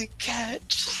 Sintixie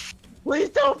catch! Please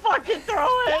don't fucking throw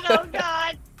it! Oh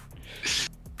god!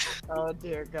 Oh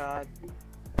dear god.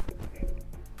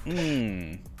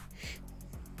 Hmm.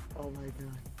 Oh my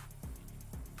god.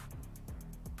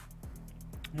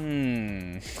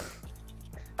 Hmm.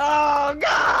 Oh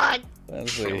god!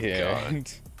 Let's see Oh, here.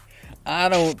 God. I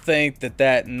don't think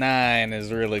that 9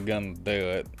 is really gonna do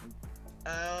it.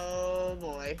 Oh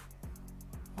boy.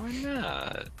 Why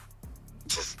not?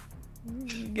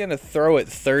 You're gonna throw it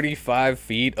 35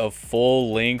 feet of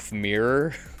full-length mirror?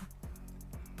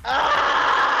 Is it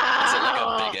like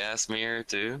a big ass mirror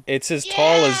too? It's as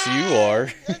tall as you are.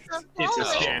 It's a It's a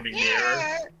full-length standing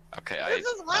mirror. Okay, This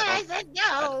is why I said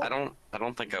no. I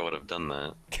don't think I would have done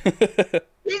that.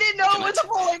 He didn't know it was a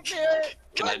point to it.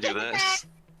 Can I Let's do take it this? back.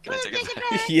 Can I Let's take it take back?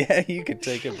 it back. Yeah, you can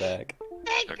take it back.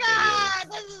 Thank Okay, yeah.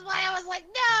 God. This is why I was like,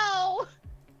 no.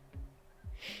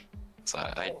 So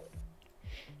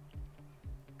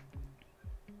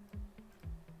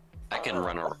I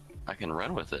can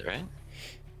run with it, right?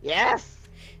 Yes.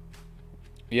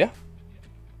 Yeah.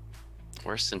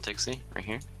 Where's Syntixie? Right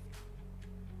here?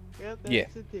 Yep, Yeah.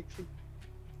 that's a Dixie.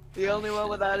 The only one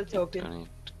without a token. 20,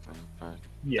 25.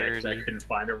 Yeah, 'cause I 30. couldn't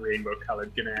find a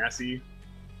rainbow-colored Ganassi.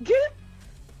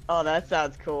 Oh, that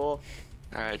sounds cool.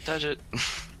 Alright, touch it.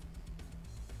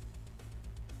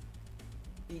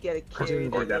 You gotta carry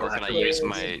Presumably that. that'll Or can have I to wait use till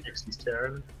my- Dixie's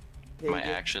turn. My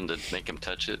action to make him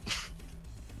touch it.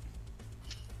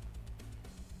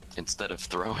 Instead of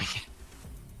throwing it.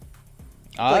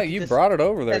 Ah, Like, you just brought it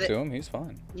over there set to him. He's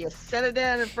fine. You set it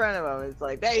down in front of him. It's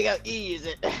like, there you go. You use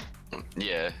it.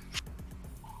 Yeah.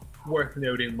 Worth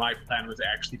noting, my plan was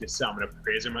actually to summon a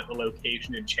prism at the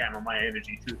location and channel my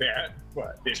energy through that,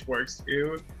 but this works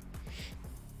too.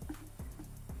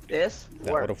 This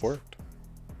That would have worked.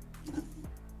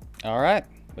 All right.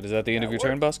 But is that the end of your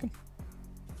turn, Buskin?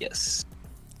 Yes.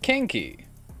 Kinky.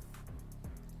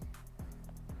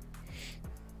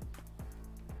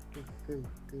 Go,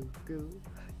 go, go.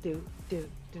 Do, do,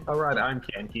 do. Alright, I'm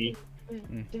Kenki.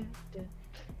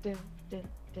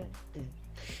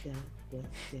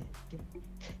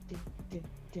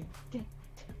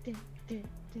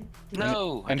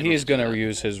 No! I And didn't he is do going to that.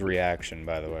 use his reaction,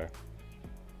 by the way.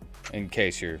 In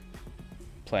case you're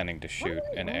planning to shoot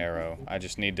an arrow. I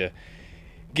just need to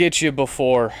get you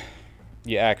before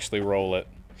you actually roll it.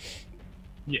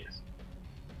 Yes.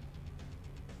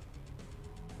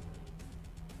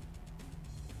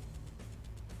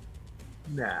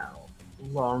 Now,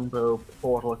 longbow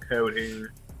portal coating.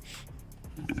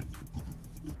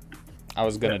 I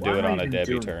was going to Why do it am I on a even Debbie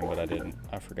doing turn, but I portal? didn't.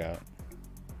 I forgot.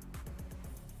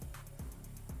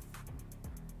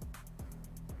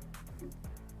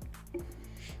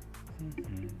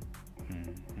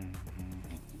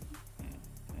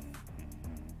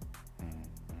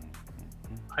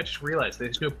 I just realized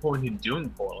there's no point in doing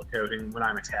portal coating when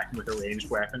I'm attacking with a ranged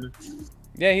weapon.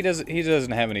 Yeah, he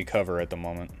doesn't have any cover at the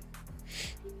moment.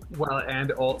 Well,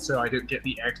 and also I don't get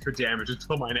the extra damage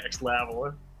until my next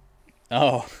level.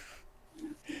 Oh.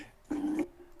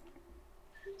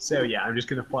 So yeah, I'm just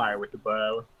gonna fire with the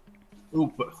bow.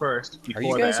 Ooh, but first, Are before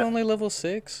you guys that, only level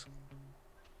 6?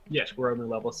 yes, we're only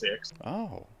level 6.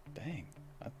 Oh, dang.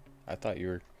 I thought you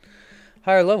were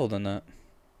higher level than that.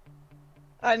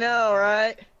 I know,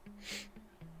 right?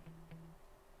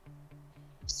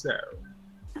 So,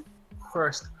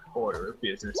 first order of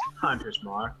business, Hunter's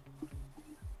Mark.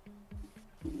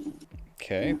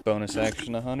 Okay, bonus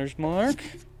action to Hunter's Mark.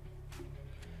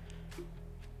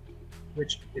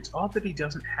 Which, it's odd that he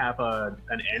doesn't have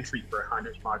an entry for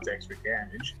Hunter's Mark's extra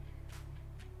damage.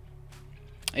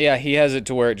 Yeah, he has it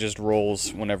to where it just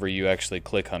rolls whenever you actually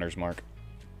click Hunter's Mark.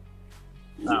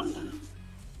 Oh.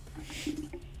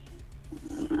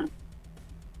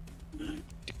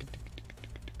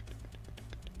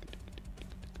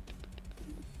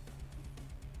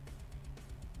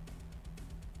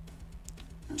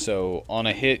 So on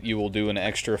a hit, you will do an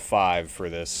extra 5 for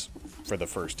this, for the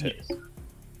first hit. Yes.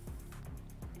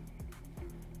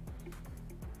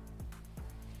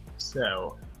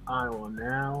 So, I will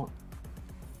now...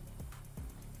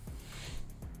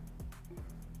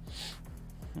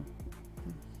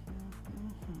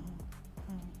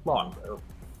 Longbow.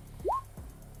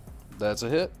 That's a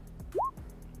hit.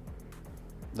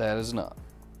 That is not.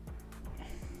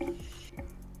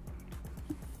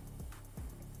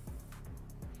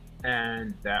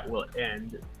 And that will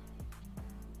end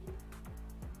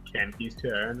Kenki's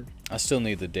turn. I still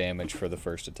need the damage for the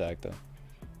first attack, though.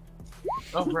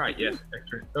 Oh, right, yes.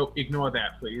 Extra. Oh, ignore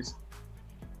that, please.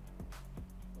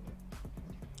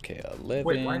 Okay, 11.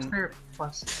 Wait, why is there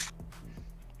plus...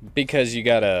 Because you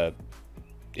gotta...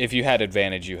 If you had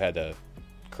advantage, you had to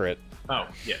crit. Oh,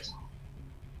 yes.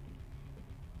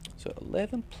 So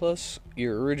 11 plus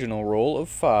your original roll of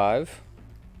 5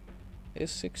 is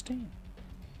 16.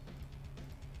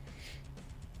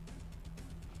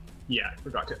 Yeah, I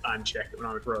forgot to uncheck it when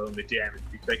I was rolling the damage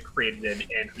because I created an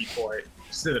entry for it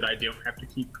so that I don't have to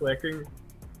keep clicking.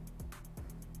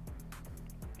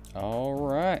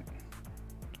 Alright.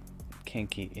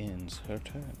 Kinky ends her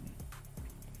turn.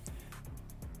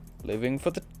 Living for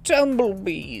the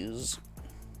tumblebees.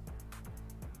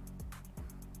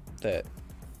 That.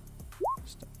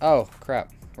 Oh,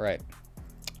 crap. Right.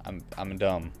 I'm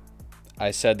dumb.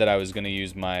 I said that I was going to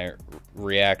use my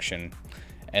reaction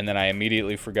and then I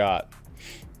immediately forgot.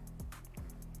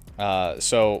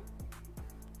 So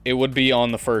it would be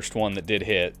on the first one that did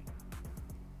hit.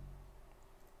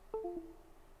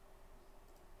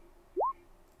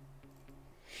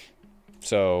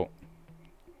 So,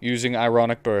 using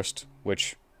Ironic Burst,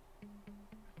 which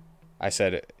I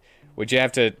said, would you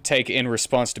have to take in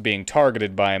response to being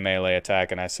targeted by a melee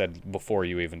attack? And I said, before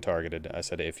you even targeted, I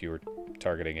said if you were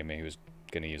targeting him, he was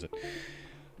going to use it.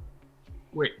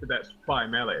 Wait, but that's by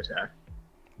melee attack.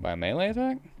 By a melee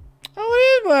attack?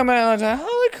 Oh, it is by a melee attack.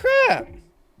 Holy crap!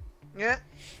 Yeah.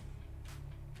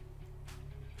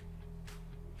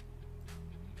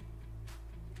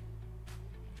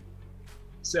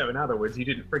 So, in other words, you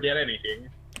didn't forget anything.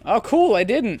 Oh, cool, I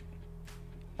didn't.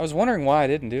 I was wondering why I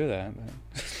didn't do that. But...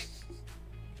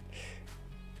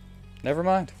 Never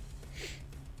mind.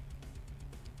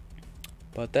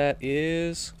 But that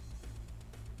is...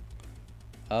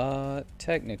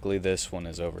 technically this one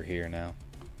is over here now.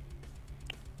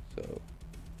 So...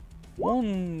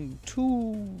 1,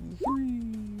 2,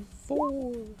 3,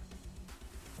 4,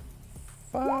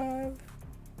 5,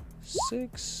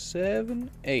 6,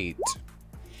 7, 8.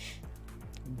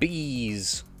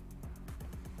 Bees.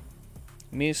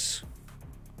 Miss.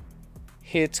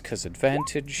 Hit, cause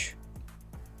advantage.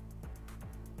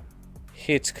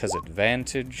 Hit, cause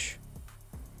advantage.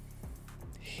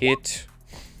 Hit.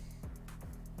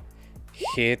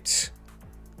 Hit.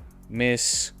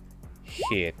 Miss.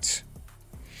 Hit.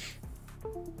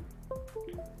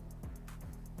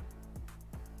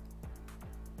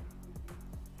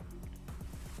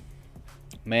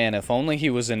 Man, if only he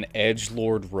was an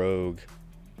edgelord rogue.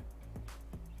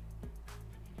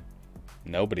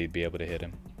 Nobody'd be able to hit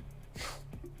him.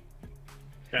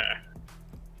 Yeah.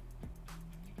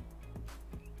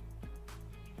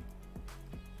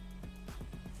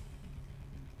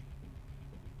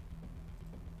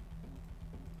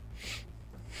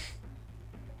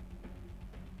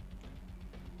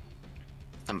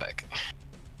 I'm back.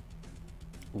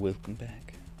 Welcome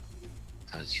back.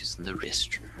 I was using the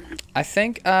restroom. I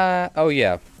think, oh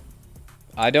yeah.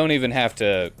 I don't even have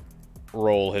to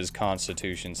roll his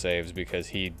constitution saves because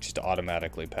he just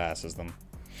automatically passes them.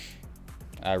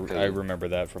 I remember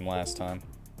that from last time.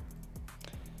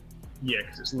 Yeah,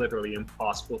 because it's literally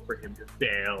impossible for him to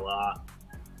fail.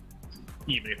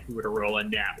 Even if he were to roll a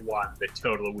nat 1, the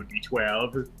total would be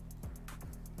 12.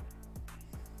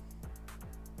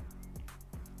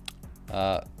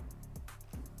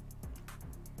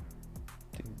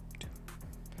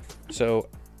 So,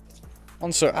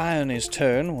 on Sir Iony's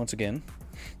turn, once again.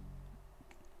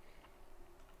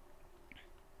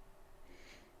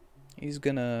 He's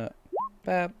gonna...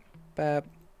 Bap, bap,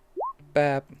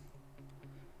 bap.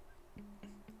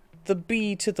 The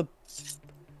bee to the...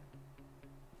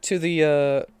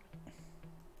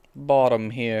 bottom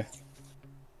here.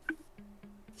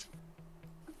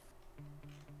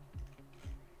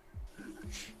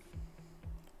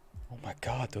 Oh my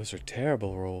god, those are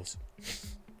terrible rolls.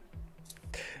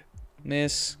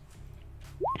 Miss.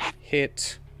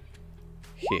 Hit.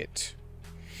 Hit.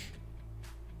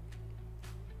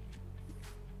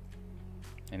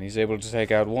 And he's able to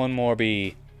take out one more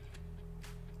bee.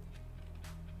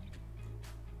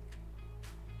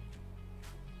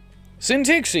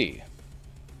 Syntixi!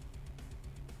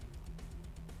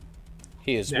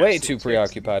 He is way too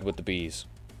preoccupied with the bees.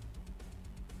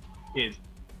 Is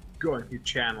going to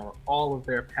channel all of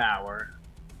their power,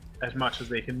 as much as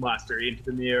they can muster, into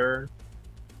the mirror.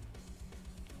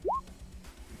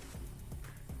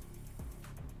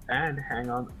 And hang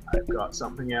on, I've got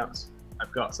something else.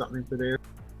 I've got something for this.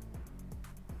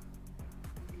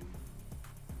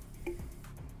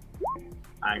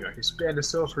 I'm going to spend a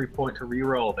sorcery point to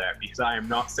re-roll that because I am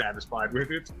not satisfied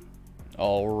with it.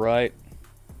 Alright.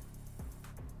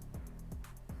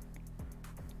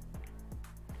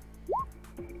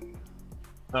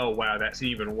 Oh wow, that's an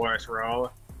even worse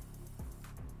roll.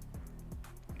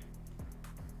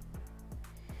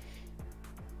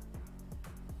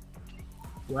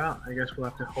 Well, I guess we'll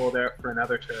have to hold out for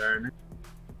another turn.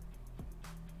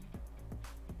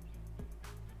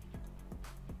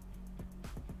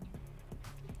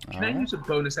 Can I use a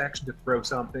bonus action to throw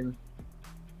something?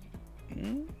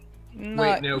 Not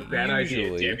Wait, no, bad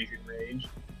usually. idea. Debbie's in range.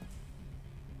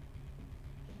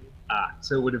 Ah,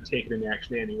 so it would have taken an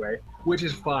action anyway. Which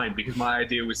is fine, because my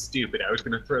idea was stupid. I was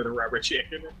going to throw the rubber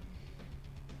chicken.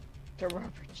 The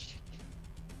rubber chicken.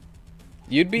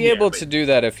 You'd be Yeah, able but- to do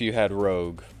that if you had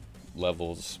rogue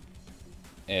levels.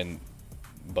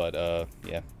 But,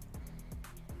 yeah.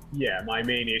 Yeah, my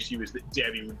main issue is that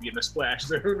Debbie would be in the splash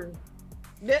zone.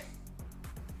 Yeah.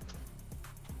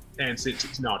 And since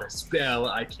it's not a spell,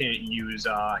 I can't use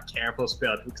Careful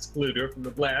Spell to exclude her from the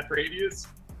blast radius.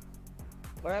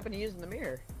 What happened to using the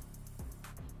mirror?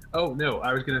 Oh no,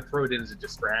 I was gonna throw it in as a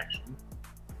distraction.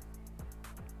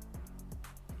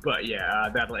 But yeah,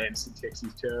 that'll end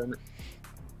Syntix's turn.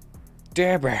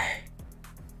 Deborah.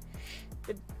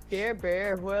 Dear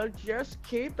bear, well, just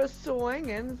keep a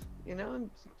swinging. You know,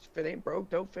 if it ain't broke,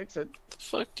 don't fix it. The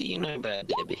fuck do you know about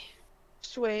Debbie?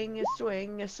 Swing,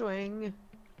 swing, swing.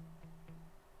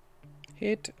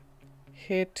 Hit,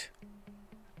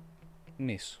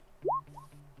 miss.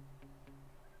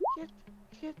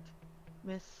 Hit,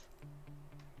 miss.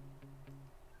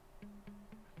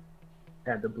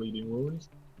 And the bleeding wounds.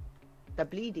 The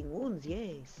bleeding wounds,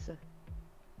 yes.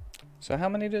 So how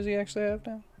many does he actually have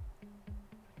now?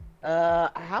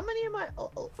 How many am I?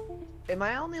 Am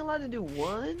I only allowed to do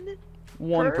one?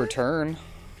 One per turn.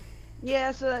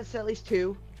 Yeah, so that's at least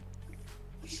 2.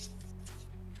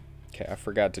 Okay, I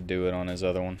forgot to do it on his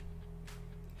other one.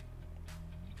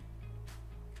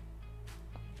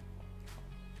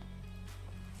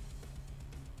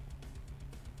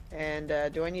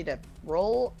 And do I need to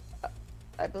roll?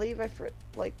 I believe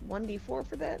like 1d4 for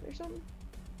that or something.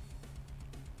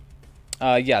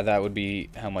 Yeah, that would be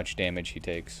how much damage he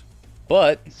takes.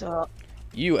 But So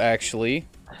you actually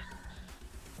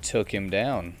took him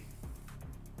down.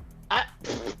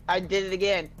 I did it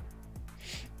again.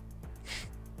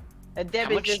 And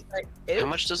Debbie's much- just like, How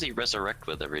much does he resurrect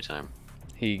with every time?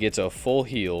 He gets a full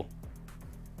heal.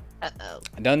 Uh-oh.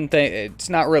 Doesn't think it's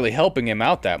not really helping him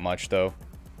out that much though.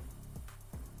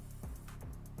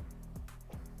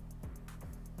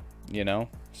 You know?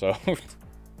 So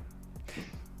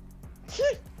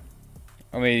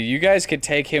I mean, you guys could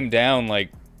take him down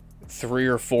like 3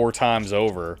 or 4 times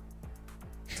over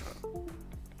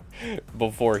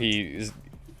before he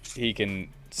can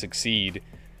succeed.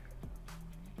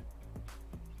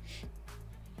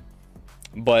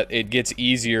 But it gets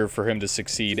easier for him to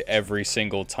succeed every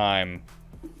single time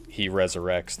he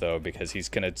resurrects, though, because he's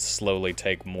gonna slowly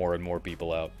take more and more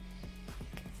people out.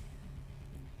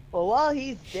 Well, while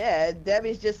he's dead,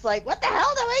 Debbie's just like, what the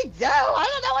hell do we do? I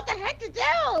don't know what the heck to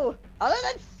do! Other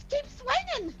than keep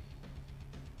swinging!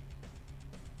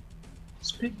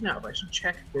 Speaking of, I should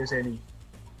check if there's any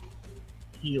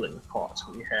healing pots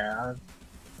we have.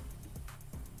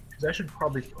 Because I should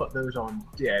probably put those on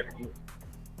Debbie.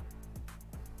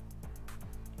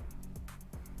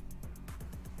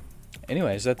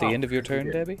 Anyway, is that the Oh, end of your turn,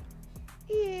 yeah. Debbie?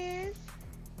 Yes.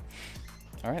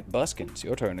 Alright, Buskin, it's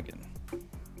your turn again.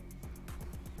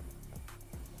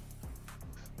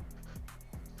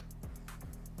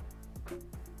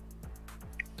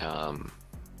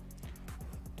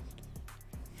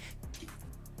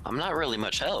 I'm not really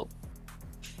much help.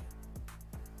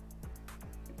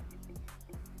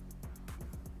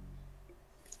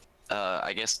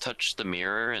 I guess touch the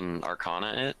mirror and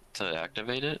Arcana it to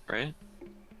activate it, right?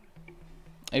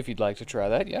 If you'd like to try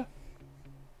that, yeah.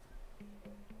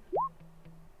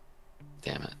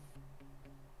 Damn it.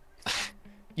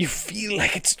 You feel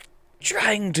like it's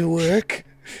trying to work.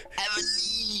 I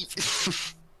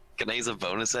believe! Can I use a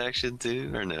bonus action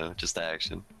too, or no? Just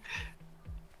action?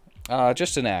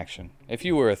 Just an action. If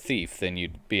you were a thief, then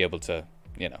you'd be able to,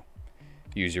 you know,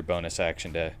 use your bonus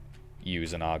action to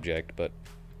use an object, but...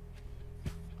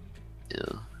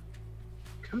 Yeah.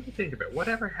 Come to think of it,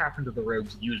 whatever happened to the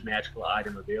rogue's use magical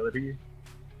item ability?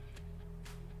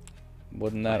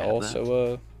 Wasn't that I have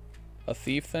also a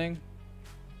thief thing?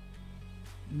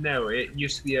 No, it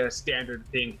used to be a standard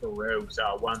thing for rogues.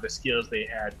 One of the skills they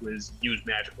had was use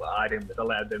magical item that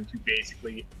allowed them to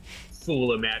basically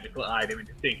fool a magical item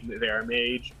into thinking that they're a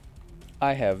mage.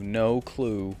 I have no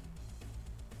clue.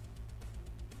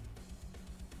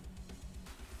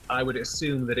 I would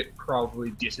assume that it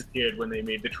probably disappeared when they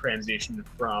made the transition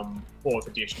from 4th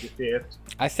edition to 5th.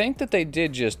 I think that they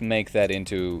did just make that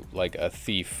into, like, a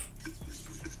thief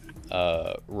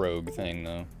rogue thing,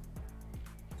 though.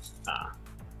 Ah.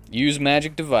 Use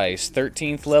magic device,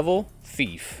 13th level,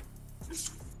 thief.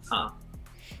 Huh.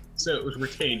 So it was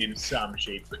retained in some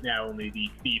shape, but now only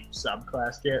the thief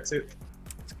subclass gets it.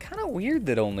 It's kind of weird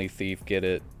that only thief get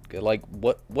it. Like,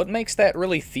 what makes that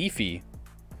really thiefy?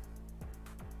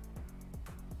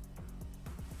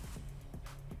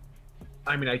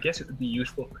 I mean, I guess it would be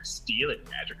useful for stealing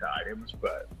magic items,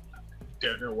 but I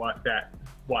don't know why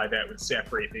that would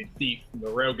separate the thief from the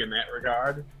rogue in that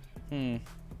regard.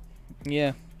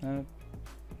 Yeah. I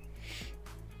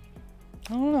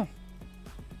don't know.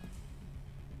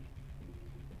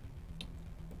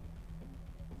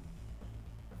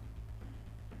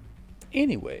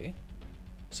 Anyway,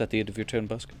 is that the end of your turn,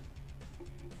 Busk?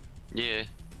 Yeah.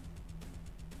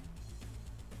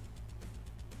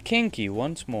 kinky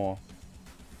once more.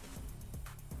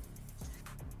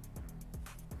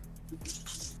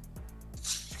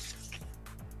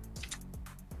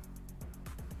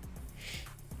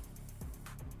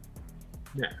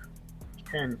 Now,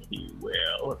 Kenki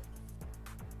will.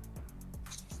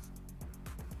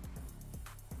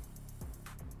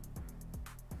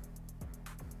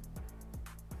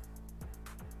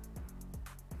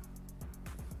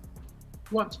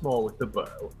 Once more with the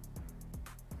bow.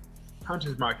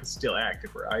 Hunter's mark is still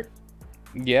active, right?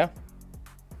 Yeah.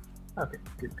 Okay,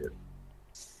 good, good.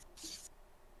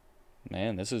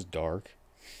 Man, this is dark.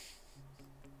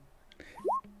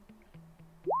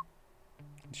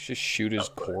 Let's just shoot his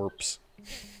corpse.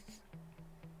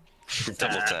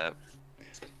 Double tap.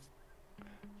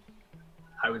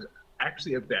 I was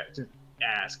actually about to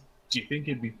ask, do you think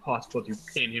it'd be possible to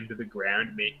pin him to the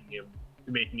ground,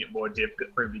 making it more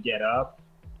difficult for him to get up?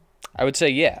 I would say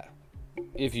yeah,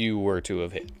 if you were to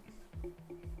have hit.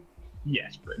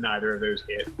 Yes, but neither of those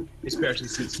hit, especially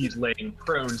since he's laying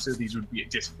prone, so these would be a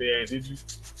disadvantage.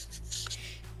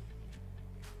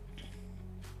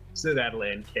 So that'll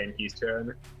end Kenki's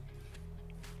turn.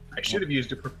 I should have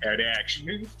used a prepared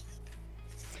action.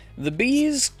 The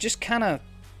bees just kind of...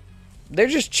 They're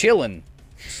just chilling.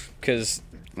 Because...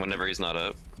 Whenever he's not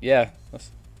up. Yeah. It's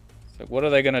like, what are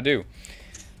they going to do?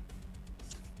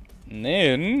 And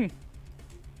then...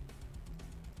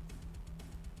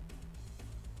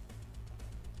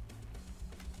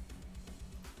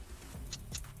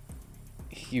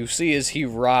 you see as he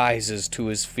rises to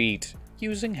his feet,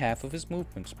 using half of his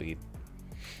movement speed.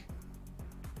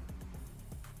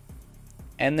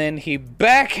 And then he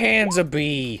backhands a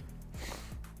bee.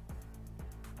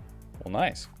 Well,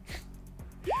 nice.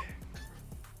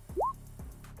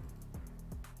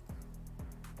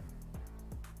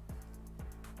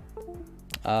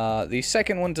 The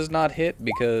second one does not hit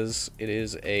because it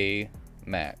is a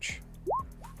match.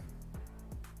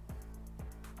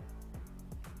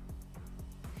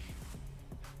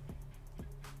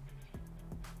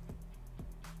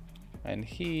 And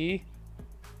he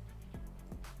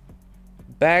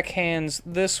backhands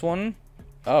this one.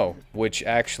 Oh, which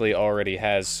actually already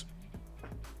has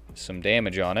some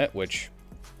damage on it, which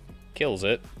kills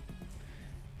it.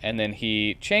 And then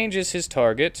he changes his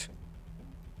target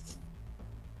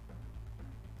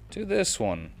to this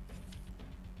one,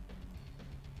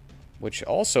 which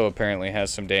also apparently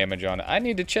has some damage on it. I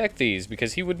need to check these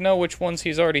because he would know which ones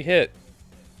he's already hit.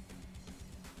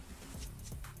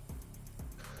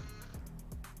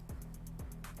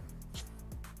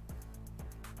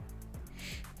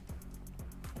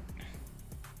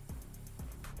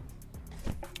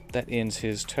 That ends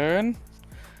his turn.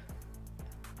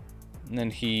 And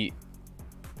then he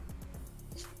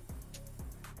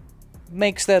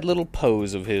makes that little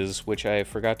pose of his, which I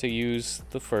forgot to use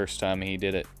the first time he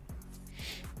did it.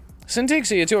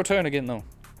 Syntixi, it's your turn again, though.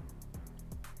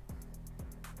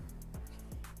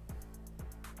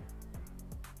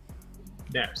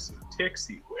 Now,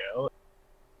 Tixie will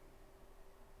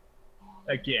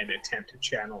again attempt to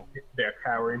channel their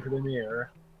power into the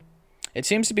mirror. It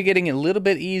seems to be getting a little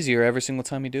bit easier every single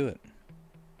time you do it.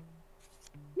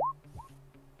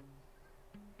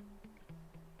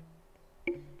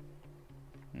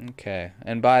 Okay,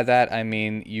 and by that I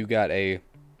mean you got a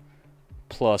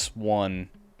 +1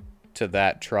 to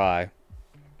that try.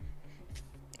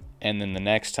 And then the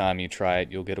next time you try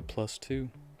it, you'll get a +2.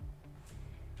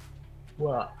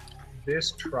 Well,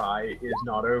 this try is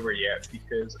not over yet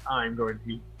because I'm going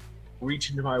to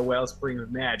reach into my wellspring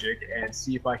of magic and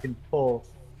see if I can pull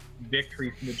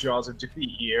victory from the jaws of defeat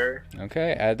here.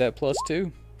 Okay, add that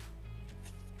 +2.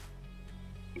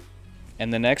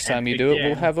 And the next time you do it,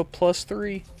 we'll have a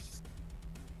 +3.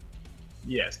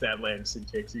 Yes, that lands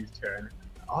Syntixie's turn.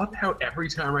 Odd how every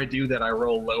time I do that, I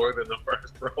roll lower than the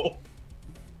first roll.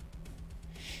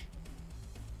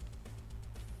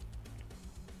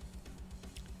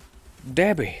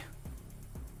 Debbie,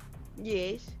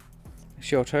 Yes.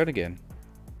 it's your turn again.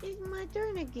 It's my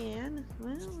turn again.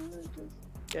 Well,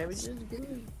 damage is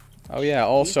good. Oh yeah,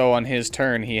 also on his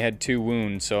turn, he had 2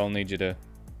 wounds, so I'll need you to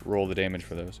roll the damage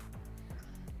for those.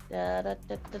 Da, da,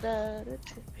 da, da, da, da.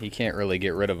 He can't really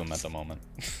get rid of them at the moment.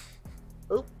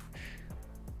 Oop.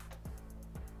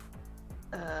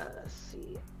 Let's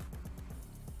see.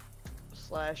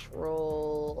 Slash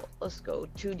roll. Let's go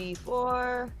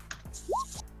 2d4.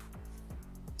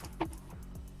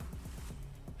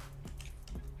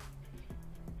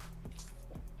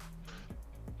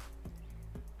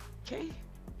 Okay.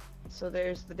 So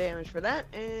there's the damage for that,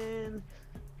 and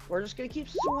we're just gonna keep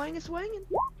swinging.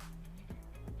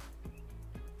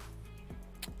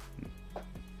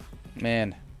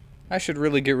 Man, I should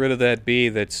really get rid of that bee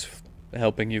that's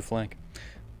helping you flank.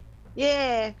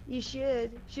 Yeah, you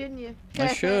should, shouldn't you?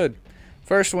 I should.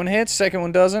 First one hits, second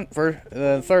one doesn't.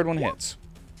 Third one hits.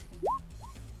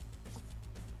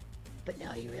 But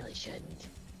no, you really shouldn't.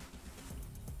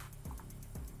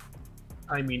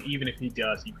 I mean, even if he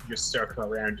does, you can just circle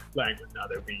around to flank with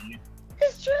another bee.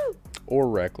 It's true. Or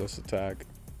reckless attack.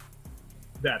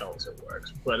 That also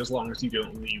works, but as long as you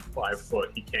don't leave 5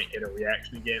 foot, he can't get a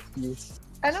reaction against you.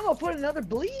 And I'm gonna put another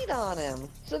bleed on him.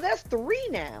 So that's 3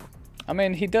 now. I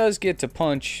mean, he does get to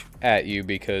punch at you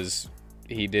because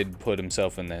he did put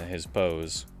himself in his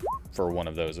pose for one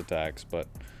of those attacks, but...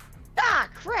 Ah,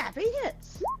 crap, he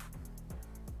hits.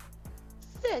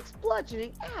 6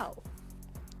 bludgeoning, ow.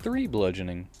 3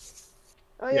 bludgeoning.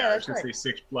 Oh Yeah, I that's was gonna right.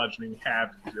 say 6 bludgeoning,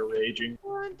 half because you're raging.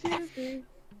 1, 2, 3.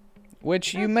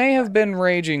 Which you may have been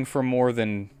raging for more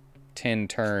than 10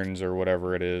 turns or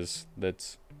whatever it is.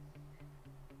 That's...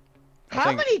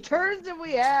 How many turns have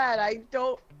we had? I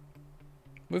don't...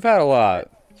 We've had a lot.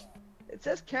 It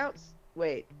says counts.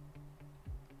 Wait.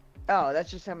 Oh, that's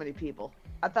just how many people.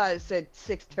 I thought it said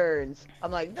 6 turns.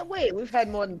 I'm like, no, wait, we've had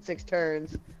more than 6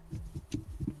 turns.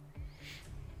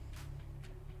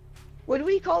 Would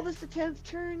we call this the 10th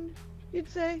turn, you'd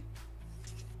say?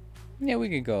 Yeah, we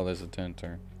could call this a 10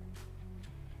 turn.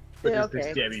 But Yeah, this okay.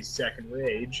 is Debbie's second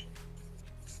rage.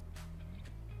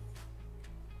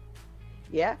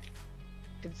 Yeah.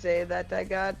 Could say that I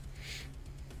got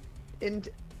in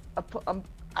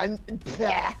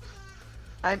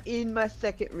I'm in my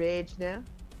second rage now.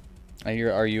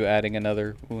 Are you adding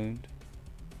another wound?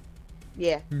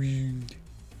 Yeah. Wound.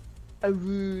 A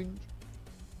wound.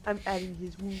 I'm adding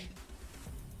his wound.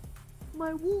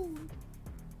 My wound.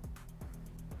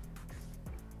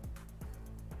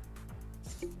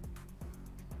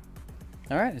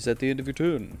 Alright, is that the end of your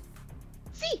turn?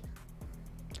 See.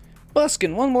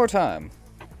 Buskin, one more time.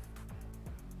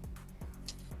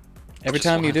 Every Just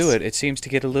time you do once. it, it seems to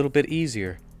get a little bit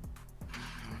easier.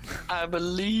 I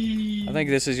believe. I think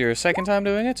this is your second time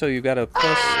doing it, so you got a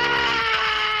plus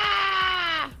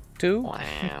 2.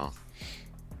 Wow.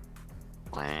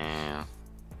 Wow.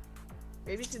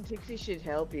 Maybe Sintixi should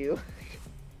help you.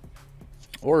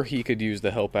 Or he could use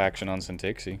the help action on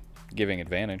Sintixi, giving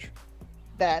advantage.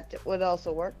 That would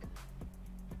also work.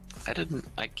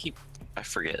 I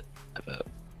forget about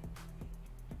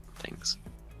things.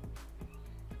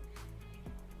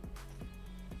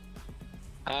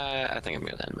 I think I'm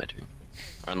gonna end my turn.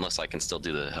 Unless I can still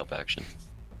do the help action.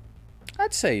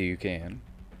 I'd say you can.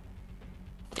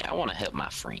 Yeah, I want to help my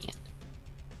friend.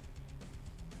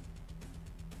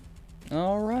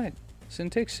 Alright,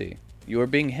 Sintixi, you are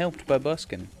being helped by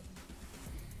Buskin.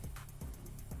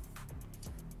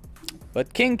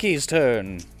 But Kinky's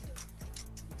turn.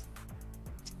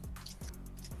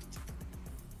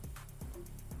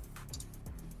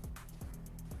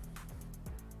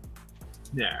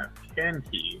 Now,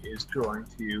 Kenki is going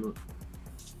to...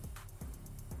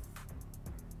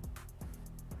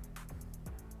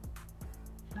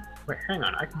 Wait, hang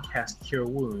on, I can cast Cure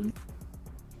Wound.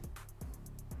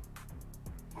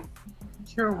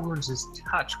 Cure Wounds is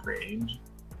touch range,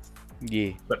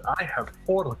 Yeah. but I have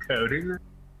Portal Coding.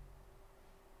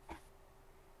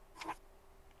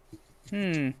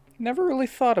 Never really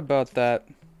thought about that.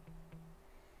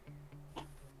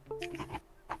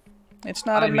 It's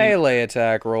not I a mean- melee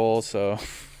attack roll, so...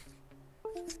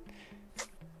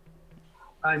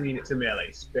 I mean, it's a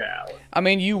melee spell. I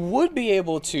mean, you would be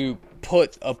able to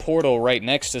put a portal right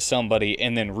next to somebody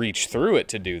and then reach through it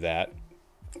to do that.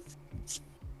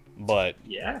 But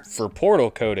Yes. for portal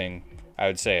coding, I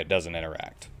would say it doesn't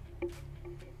interact.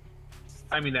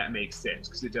 I mean, that makes sense,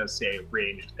 because it does say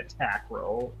ranged attack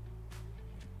roll.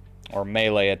 Or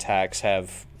melee attacks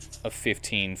have a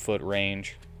 15-foot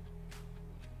range.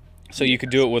 So you could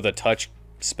do it with a touch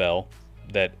spell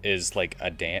that is like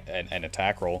an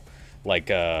attack roll, like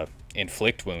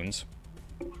inflict wounds.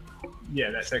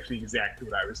 Yeah, that's actually exactly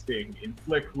what I was thinking.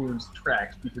 Inflict wounds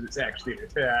tracks because it's actually an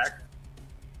attack.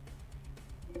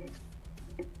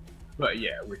 But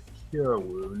yeah, with cure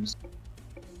wounds,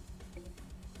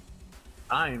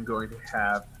 I am going to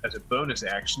have, as a bonus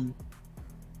action,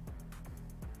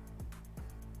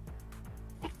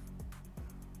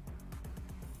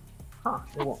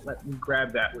 they won't let me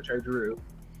grab that which I drew.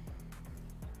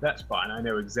 That's fine, I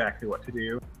know exactly what to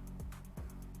do.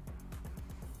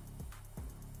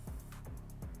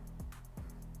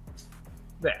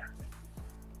 There.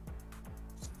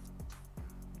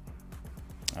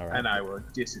 All right. And I will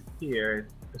disappear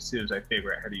as soon as I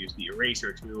figure out how to use the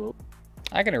eraser tool.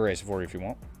 I can erase it for you if you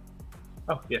want.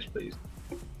 Oh, yes, please.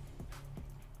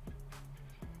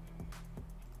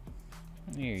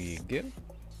 Here you go.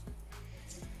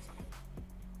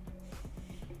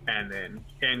 And then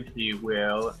Kenki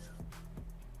will,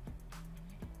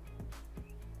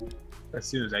 as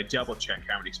soon as I double check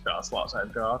how many spell slots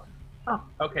I've got. Oh,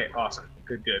 okay, awesome.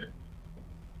 Good, good.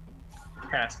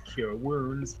 Cast Cure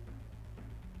Wounds.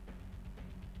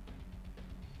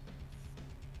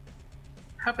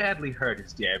 How badly hurt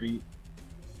is Debbie?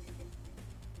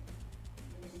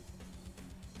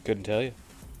 Couldn't tell you.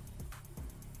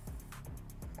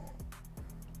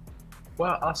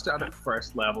 Well, I'll start at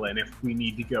first level, and if we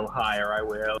need to go higher, I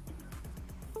will.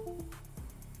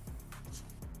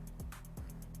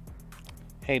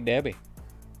 Hey, Debbie.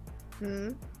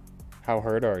 Hmm? How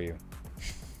hurt are you?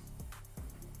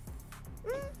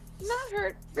 Not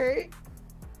hurt very.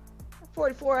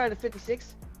 44 out of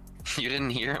 56. You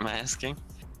didn't hear him asking?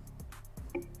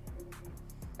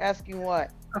 Asking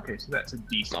what? Okay, so that's a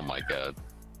decent. Oh my god.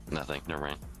 Nothing. Never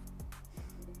mind.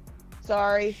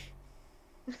 Sorry.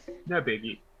 No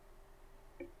biggie.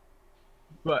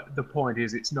 But the point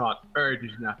is, it's not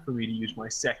urgent enough for me to use my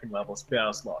second level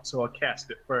spell slot, so I'll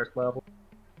cast it first level.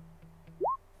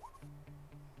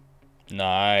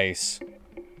 Nice.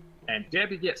 And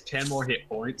Debbie gets 10 more hit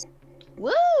points.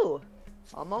 Woo!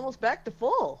 I'm almost back to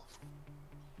full.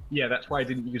 Yeah, that's why I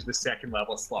didn't use the second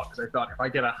level slot, because I thought if I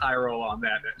get a high roll on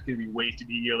that, that's going to be wasted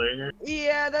healing.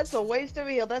 Yeah, that's a waste of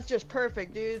heal. That's just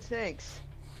perfect, dude. Thanks.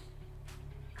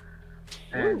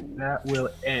 And that will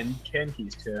end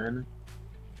Kenki's turn.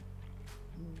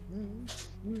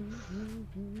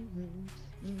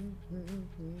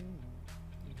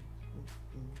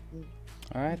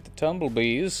 Alright, the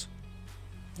tumblebees.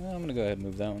 Well, I'm gonna go ahead and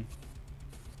move that one.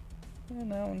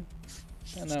 And that one.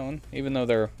 And that one. Even though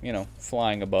they're, you know,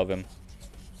 flying above him.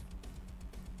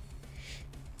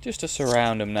 Just to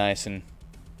surround him nice and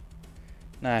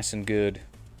good.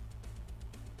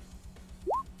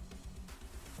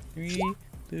 3,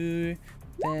 4,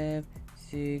 5,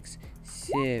 6,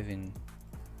 7.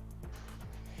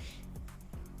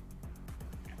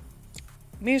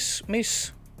 Miss.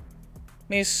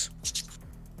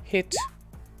 Hit.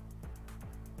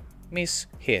 Miss.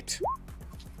 Hit.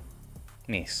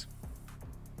 Miss.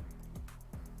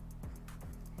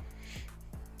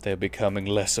 They're becoming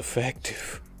less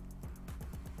effective.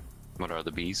 What are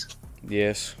the bees?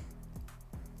 Yes.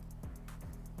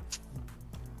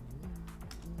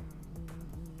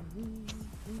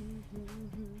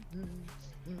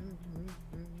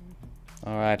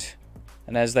 Alright.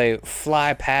 And as they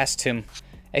fly past him,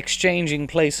 exchanging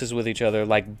places with each other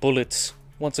like bullets,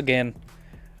 once again,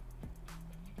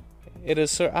 it is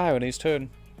Sir Irony's turn.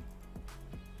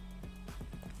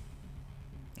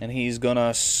 And he's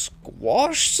gonna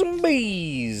squash some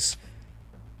bees.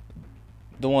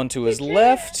 The one to his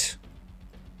left.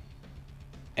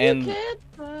 And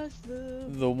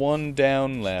the one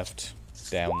down left.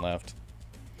 Down left.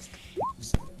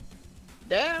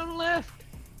 Down left.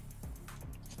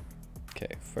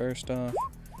 Okay, first off.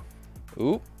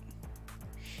 Oop.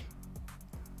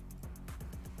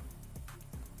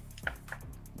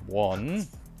 One.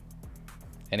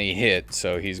 And he hit,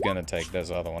 so he's gonna take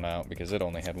this other one out because it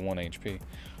only had 1 HP.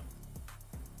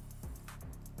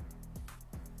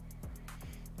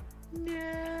 No.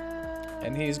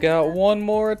 And he's got one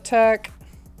more attack.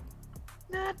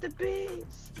 Not the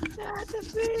bees. Not the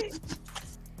bees.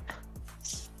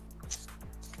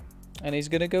 And he's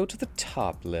gonna go to the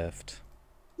top left.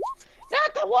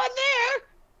 Not the one there.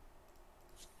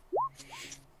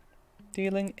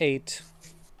 Dealing 8.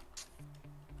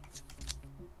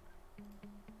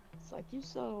 It's like, you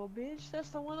son of a bitch. That's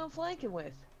the one I'm flanking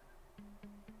with.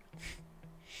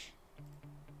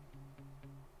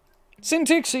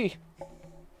 Syntixi!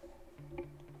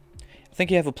 I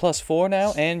think you have a +4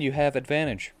 now, and you have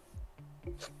advantage.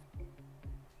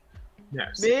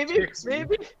 Yes.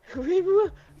 Maybe.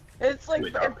 It's like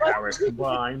With our powers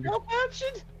combined. help option.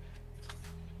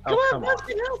 Oh, Come on, come on.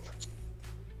 Buster, help.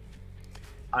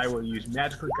 I will use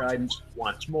magical guidance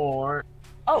once more.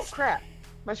 Oh crap!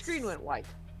 My screen went white.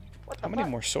 What the How many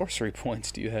fuck? more sorcery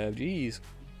points do you have? Jeez.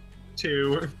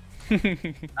 2.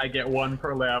 I get 1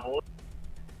 per level.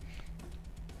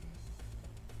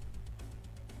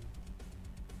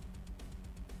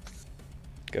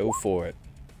 Go for it.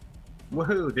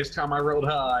 Woohoo, this time I rolled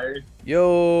high.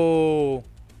 Yo!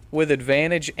 With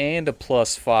advantage and a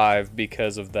 +5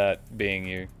 because of that being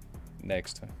your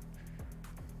next.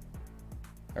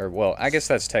 Or, well, I guess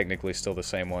that's technically still the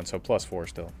same one, so +4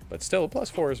 still. But still, a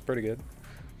 +4 is pretty good.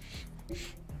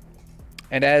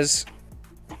 And as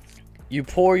you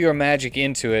pour your magic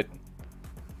into it,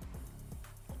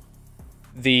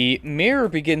 the mirror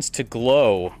begins to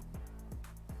glow.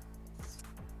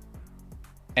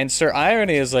 And Sir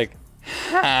Irony is like,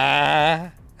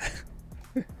 ha.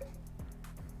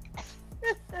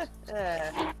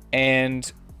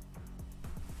 And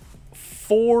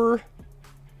 4...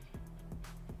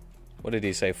 What did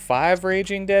he say? 5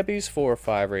 Raging Debbies? 4 or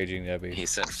 5 Raging Debbies? He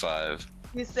said 5.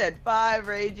 You said 5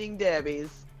 Raging Debbies.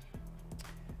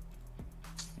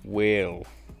 Well.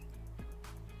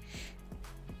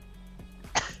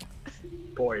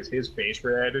 Boy, is his face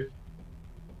red.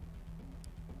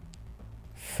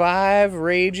 5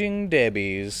 Raging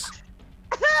Debbies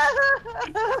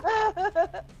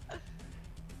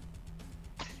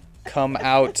come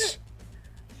out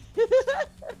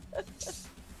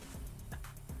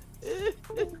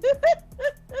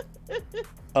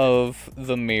of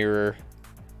the mirror.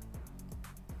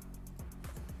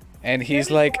 And he's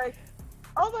like,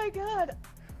 oh my god,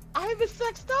 I have a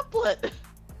sextuplet.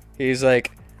 He's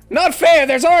like, not fair,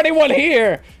 there's already one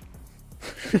here.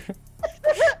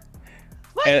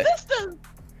 My And- system.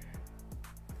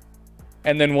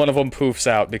 And then one of them poofs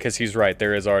out because he's right,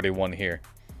 there is already one here.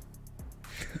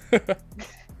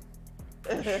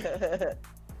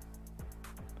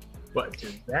 But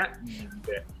does that mean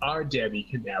that our Debbie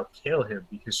can now kill him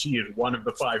because she is one of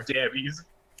the 5 Debbies?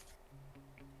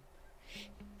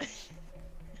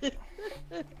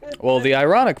 Well, the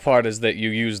ironic part is that you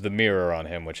use the mirror on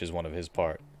him, which is one of his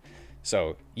part.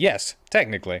 So, yes,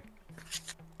 technically.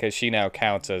 Because she now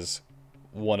counts as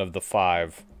one of the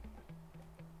 5.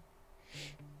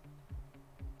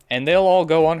 And they'll all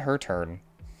go on her turn.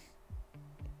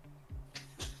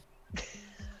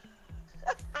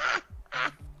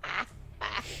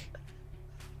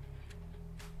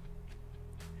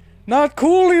 Not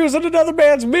cool using another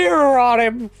man's mirror on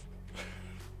him!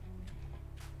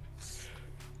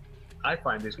 I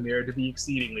find this mirror to be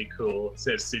exceedingly cool,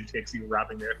 says Syntexy,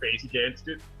 rubbing their face against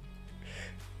it.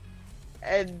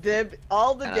 And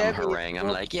all the And I'm Debbies. haranguing. I'm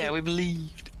will like, yeah, we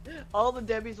believed. all the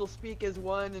Debbies will speak as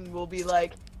one and will be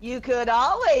like, you could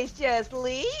always just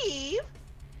leave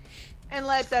and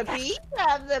let the bees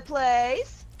have the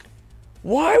place.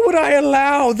 Why would I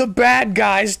allow the bad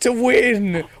guys to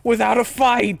win without a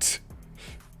fight?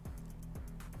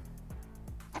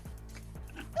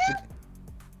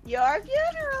 Your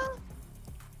funeral.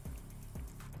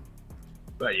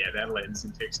 But yeah, that'll end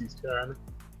Syntexy's turn.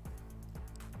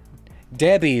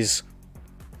 Debbie's.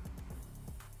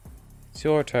 It's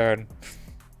your turn.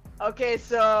 Okay,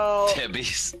 so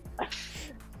Debbie's.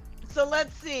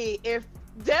 let's see if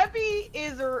Debbie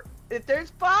is if there's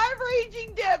 5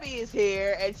 Raging Debbies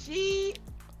here and she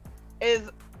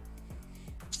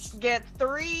gets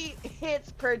 3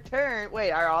 hits per turn.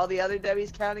 Wait, are all the other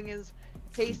Debbies counting as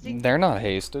hasting? They're not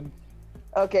hasted.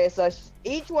 Okay, so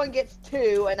each one gets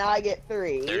 2 and I get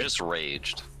 3. They're just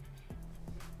raged.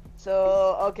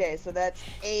 So okay, so that's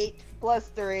 8 plus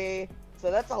 3,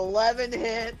 so that's 11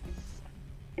 hits.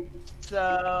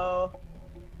 So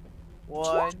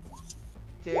 1,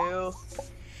 2,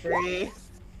 3,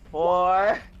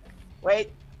 4.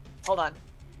 Wait, hold on.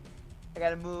 I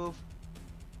gotta move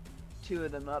 2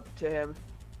 of them up to him.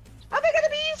 How big are the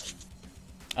bees?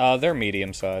 They're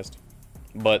medium-sized.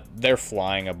 But they're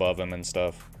flying above him and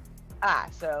stuff. Ah,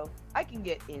 so I can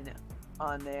get in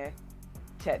on there,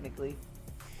 technically.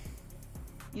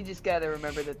 You just gotta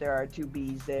remember that there are 2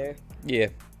 bees there. Yeah.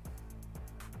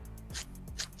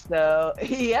 So,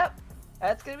 yep,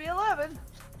 that's gonna be 11.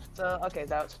 So, okay,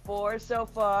 that was 4 so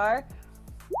far.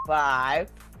 5,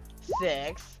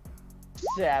 6,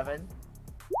 7,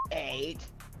 8,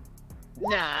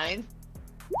 9,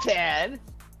 10,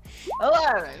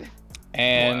 11.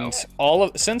 And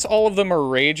Wow. since all of them are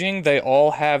raging, they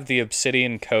all have the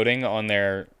obsidian coating on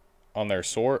their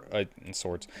swords, And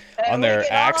on we their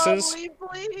get axes. all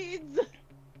bleeds.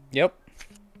 Yep.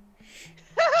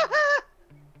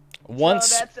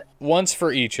 Once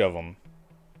for each of them.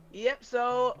 Yep,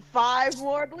 so 5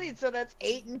 more bleeds, so that's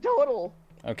 8 in total.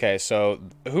 Okay, so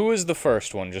who is the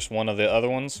first one? Just one of the other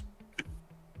ones?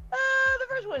 The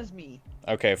first one is me.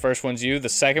 Okay, first one's you, the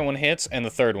second one hits, and the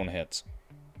third one hits.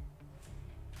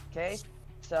 Okay,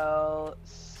 so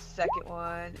second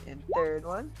one and third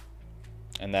one.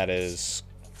 And that is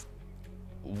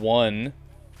 1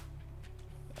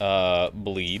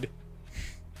 bleed.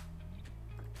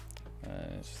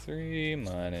 -3,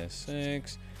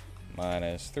 -6,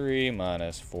 -3,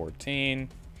 -14.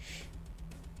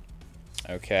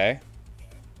 Okay.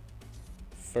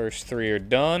 First 3 are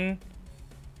done.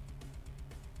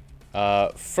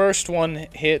 First one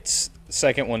hits,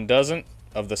 second one doesn't,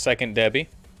 of the second Debbie.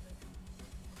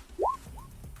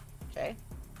 Okay.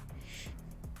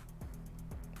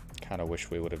 Kinda wish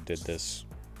we would have did this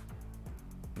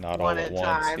not One all at at a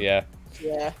once. time. Yeah.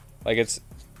 Yeah. Like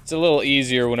It's a little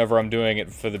easier whenever I'm doing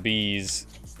it for the bees,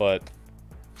 but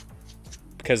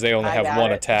because they only I have got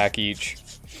one it. attack each.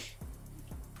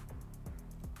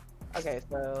 Okay,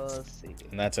 so let's see.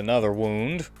 And that's another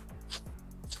wound.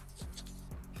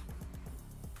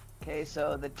 Okay,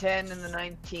 so the 10 and the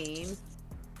 19.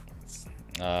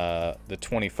 The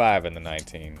 25 and the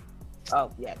 19.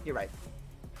 Oh, yeah, you're right.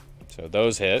 So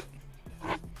those hit.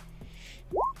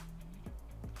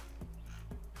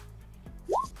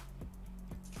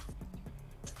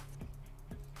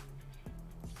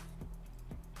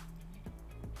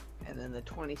 And then the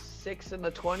 26 and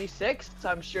the 26,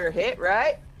 I'm sure hit,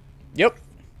 right? Yep.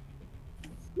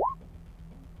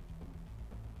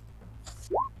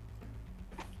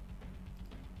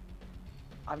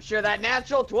 I'm sure that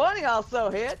natural 20 also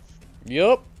hits.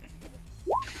 Yep.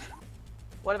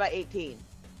 What about 18?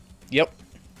 Yep.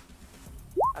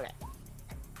 Okay.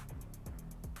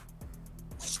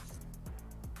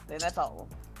 Then that's all of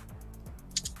them.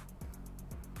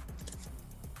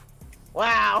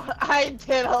 Wow, I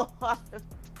did a lot of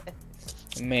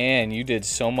Man, you did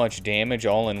so much damage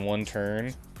all in one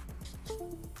turn.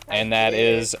 I And that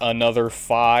did. is another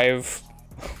 5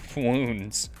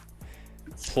 wounds.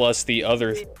 Plus the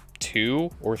other 2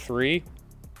 or 3?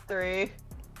 3.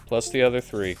 Plus the other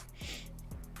 3.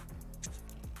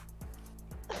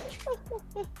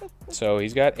 So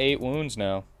he's got 8 wounds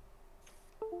now.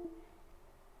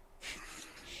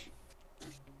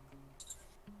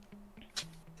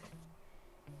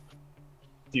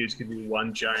 Dude's gonna be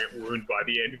one giant wound by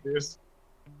the end of this.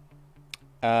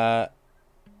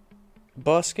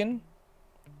 Buskin,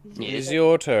 Yeah. it's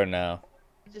your turn now.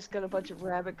 Just got a bunch of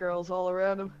rabbit girls all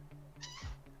around him.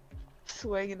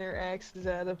 Swinging their axes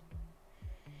at him.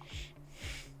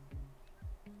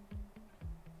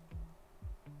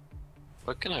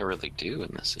 What can I really do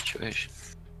in this situation?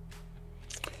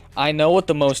 I know what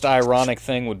the most ironic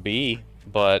thing would be,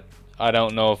 but I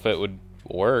don't know if it would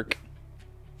work.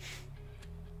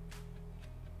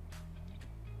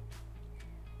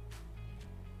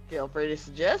 Feel free to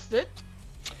suggest it.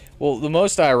 Well, the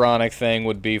most ironic thing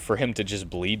would be for him to just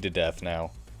bleed to death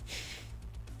now.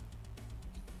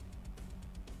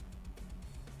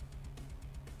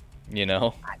 You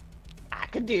know? I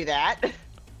could do that.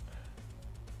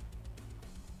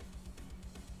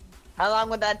 How long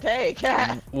would that take?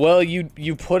 Well,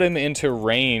 you put him into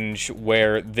range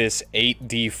where this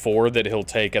 8d4 that he'll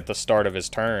take at the start of his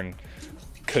turn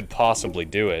could possibly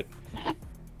do it.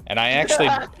 And I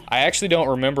actually don't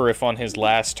remember if on his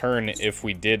last turn if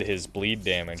we did his bleed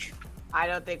damage. I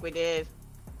don't think we did.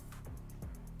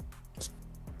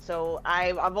 So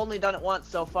I've only done it once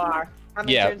so far. How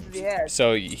many Yeah. turns did he have?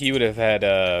 So he would have had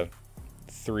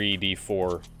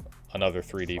 3d4, another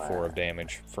 3d4 of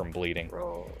damage from bleeding.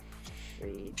 Roll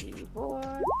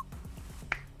 3d4.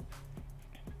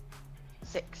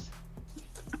 6.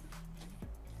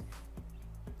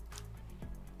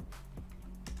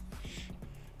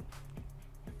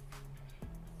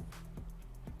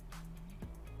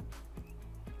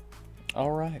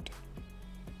 All right.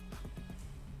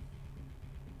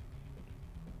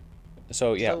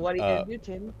 So yeah, So what are you gonna do,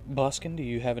 Tim? Buskin, do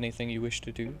you have anything you wish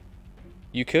to do?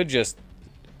 You could just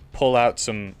pull out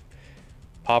some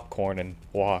popcorn and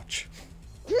watch.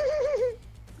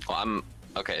 Well,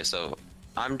 okay, so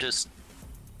I'm just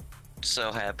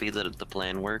so happy that the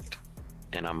plan worked,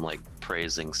 and I'm like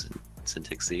praising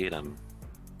Syntaxi, I'm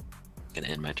gonna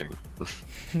end my turn.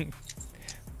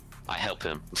 I help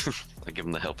him. I give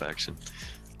him the help action.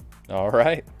 All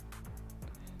right.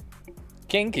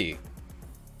 Kinky.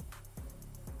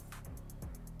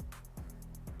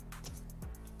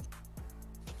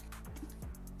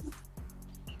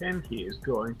 Kenki is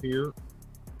going to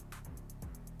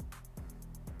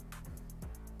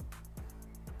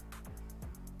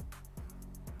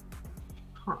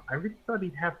I really thought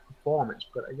he'd have performance,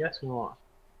 but I guess not.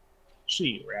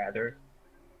 She, rather,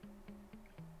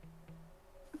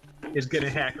 is gonna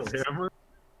heckle him.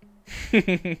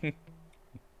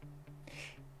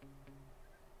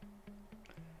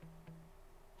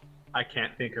 I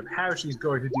can't think of how she's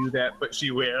going to do that, but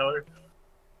she will.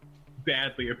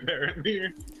 Badly,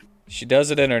 apparently. She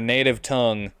does it in her native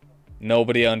tongue.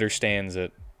 Nobody understands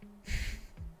it.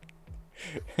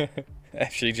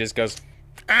 She just goes,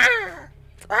 "Ah!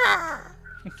 Ah!"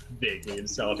 Vaguely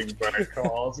insulting bird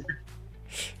calls.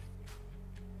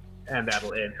 And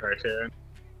that'll end her turn.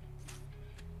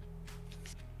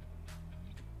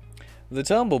 The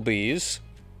tumblebees,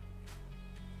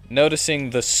 noticing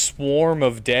the swarm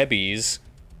of Debbies,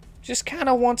 just kind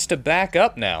of wants to back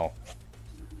up now.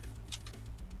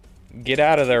 Get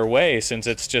out of their way, since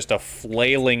it's just a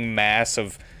flailing mass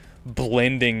of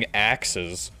blending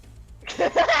axes.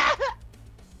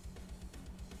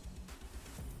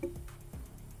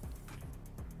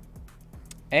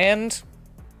 And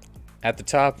at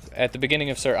the beginning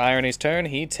of Sir Irony's turn,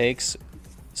 he takes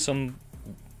some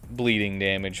bleeding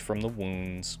damage from the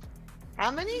wounds.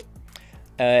 How many?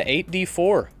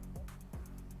 8d4.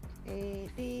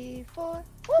 8d4.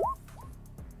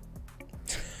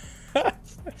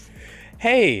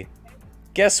 Hey,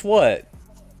 guess what?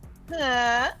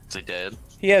 Huh? Is he dead?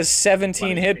 He has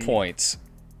 17 hit points.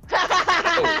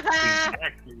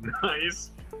 Exactly. Nice.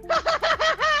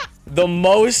 The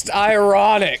most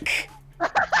ironic.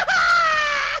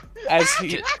 As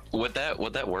he, Would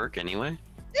that work anyway?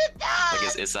 It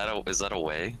does! Like, is that a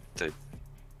way to? It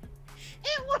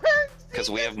works! Because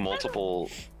we have multiple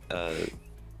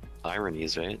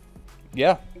ironies, right?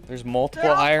 yeah, there's multiple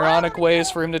They're all ironic ironic.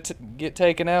 ways for him to get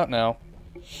taken out now.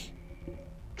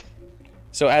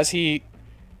 So as he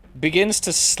begins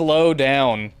to slow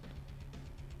down,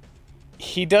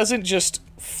 he doesn't just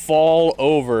fall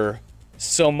over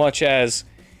so much as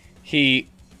he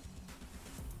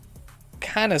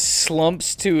kind of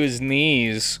slumps to his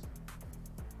knees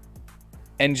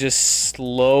and just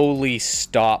slowly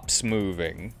stops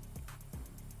moving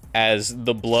as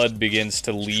the blood begins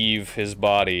to leave his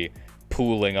body,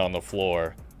 pooling on the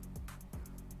floor.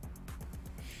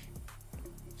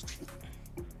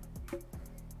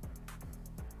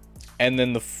 And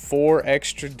then the 4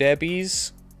 extra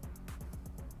Debbies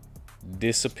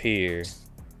disappear.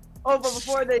 Oh, but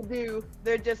before they do,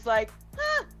 they're just like,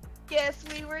 huh, guess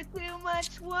we were too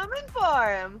much woman for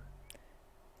him.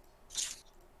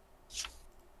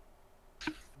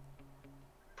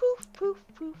 Poof, poof,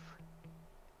 poof.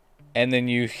 And then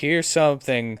you hear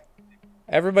something.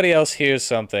 Everybody else hears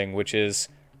something, which is,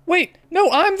 wait, no,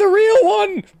 I'm the real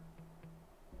one!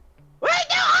 Wait,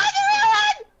 no, I'm the real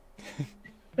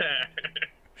one!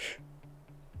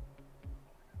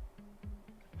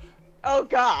 Oh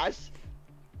gosh.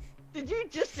 Did you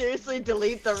just seriously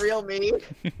delete the real me?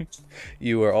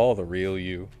 You are all the real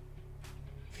you.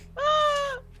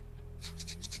 Ah!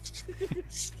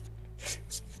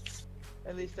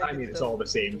 At least I mean, it's all the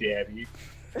same, Daddy.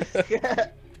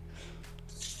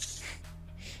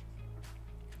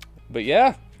 But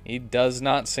yeah, he does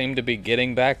not seem to be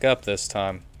getting back up this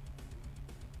time.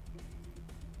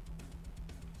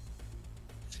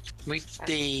 We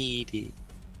did it.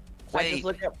 I just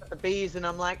look up at the bees and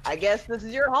I'm like, I guess this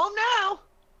is your home now.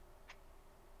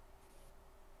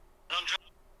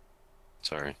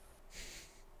 Sorry.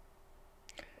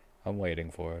 I'm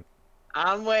waiting for it.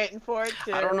 I'm waiting for it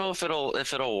too. I don't know if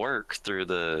it'll work through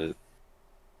the.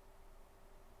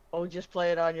 Oh, just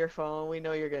play it on your phone. We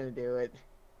know you're gonna do it.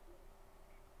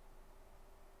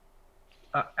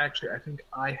 Actually, I think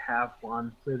I have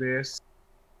one for this.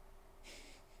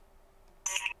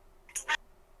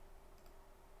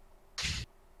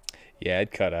 Yeah,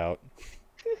 it cut out.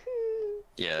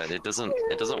 Yeah, it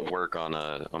doesn't work on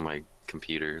my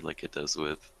computer like it does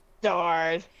with.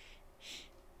 Darn.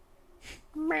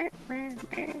 Da,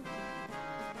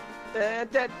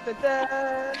 da, da,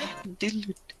 da.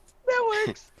 That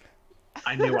works.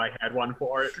 I knew I had one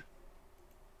for it.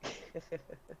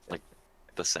 Like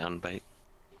the sound bite.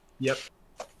 Yep.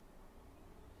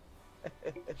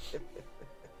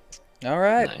 All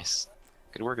right. Nice.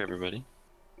 Good work, everybody.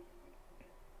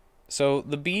 So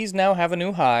the bees now have a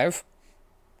new hive.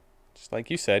 Just like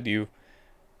you said, you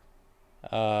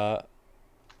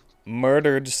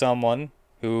murdered someone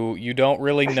who you don't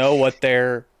really know what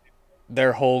their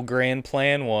whole grand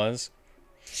plan was.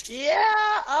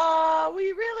 Yeah,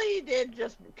 we really did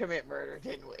just commit murder,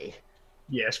 didn't we?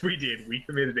 Yes, we did. We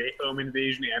committed a home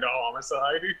invasion and a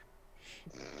homicide.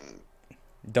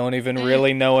 Don't even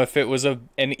really know if it was an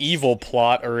evil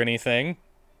plot or anything.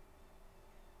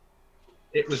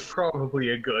 It was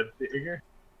probably a good thing.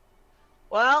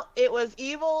 Well, it was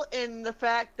evil in the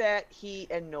fact that he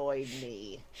annoyed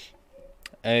me.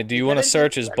 Do you want to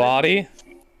search his body?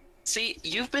 See,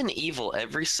 you've been evil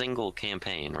every single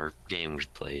campaign or game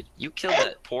we've played. You killed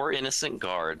that poor innocent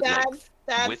guard like,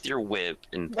 with your whip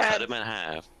and cut him in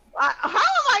half. How am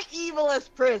I evil as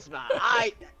Prisma?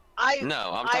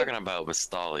 No, I'm talking about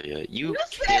Mystalia. You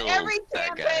said killed every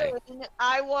that guy. campaign,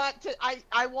 I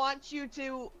want you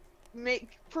to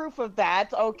make proof of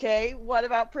that. Okay, what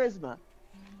about Prisma?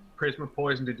 Prisma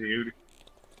poisoned a dude.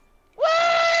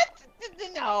 What?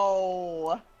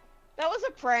 No, that was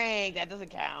a prank. That doesn't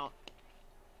count.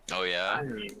 Oh yeah. I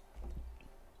mean,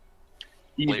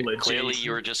 evil Clearly, adjacent.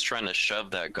 you were just trying to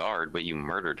shove that guard, but you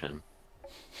murdered him.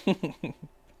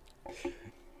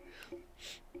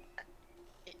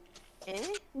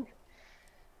 Eh?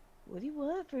 What do you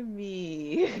want from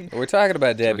me? We're talking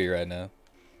about Debbie right now.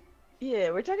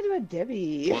 Yeah, we're talking about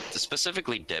Debbie. Well,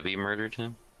 specifically, Debbie murdered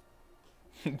him.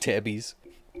 Debbie's.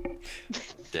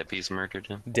 Debbie's murdered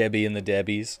him. Debbie and the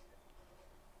Debbies.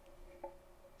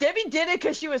 Debbie did it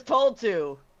because she was told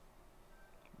to.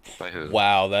 By who?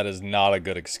 Wow, that is not a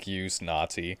good excuse,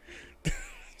 Nazi.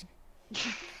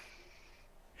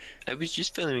 I was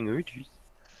just following orders.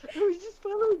 I was just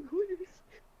following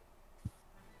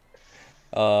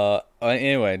orders.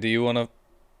 Anyway, do you want to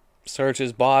search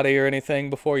his body or anything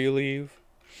before you leave?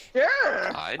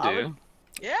 Sure. I do.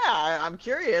 Yeah, I'm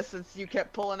curious since you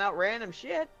kept pulling out random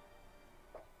shit.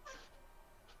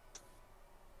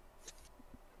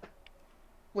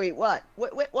 Wait, what?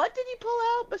 What did he pull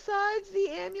out besides the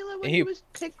amulet when he was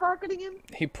pickpocketing him?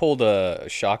 He pulled a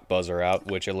shock buzzer out,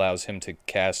 which allows him to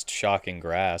cast Shocking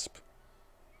Grasp.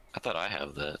 I thought I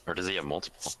have that. Or does he have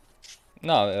multiple?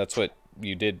 No, that's what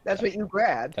you did. That's what you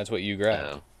grabbed. That's what you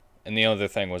grabbed. Oh. And the other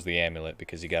thing was the amulet,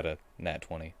 because you got a nat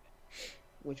 20.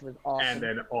 Which was awesome. And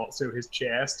then also his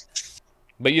chest.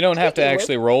 But you don't have to Speaking of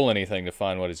actually roll anything to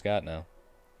find what he's got now.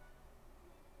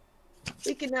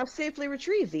 We can now safely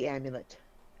retrieve the amulet.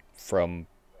 From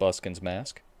Buskin's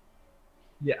mask?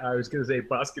 Yeah, I was gonna say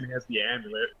Buskin has the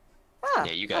amulet. Ah,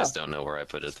 Yeah, you guys don't know where I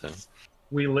put it though.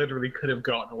 We literally could have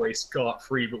gotten away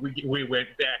scot-free, but we went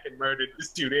back and murdered this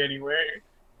dude anyway.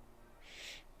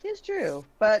 It's true.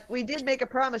 But we did make a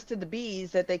promise to the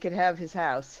bees that they could have his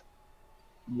house.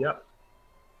 Yep.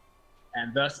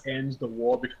 And thus ends the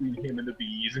war between him and the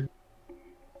bees.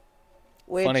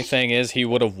 Which, Funny thing is, he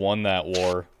would have won that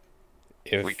war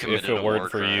if We committed it a war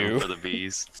weren't for crime you. for the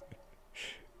bees.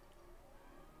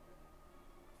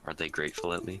 Are they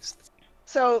grateful at least?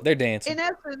 So, They're dancing. in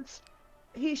essence,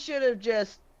 he should have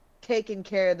just taken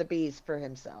care of the bees for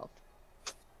himself.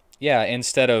 Yeah,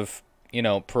 instead of, you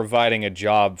know, providing a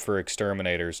job for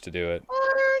exterminators to do it.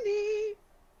 Arnie!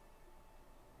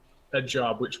 A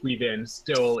job which we then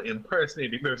stole,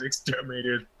 impersonating those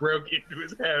exterminators, broke into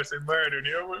his house and murdered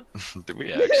him. Did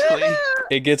we actually?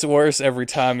 It gets worse every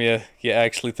time you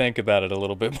actually think about it a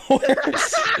little bit more. Is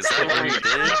that what we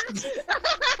did?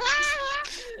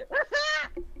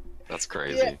 That's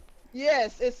crazy. Yeah.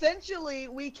 Yes, essentially,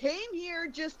 we came here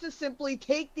just to simply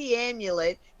take the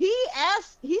amulet. He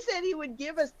said he would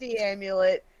give us the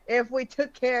amulet if we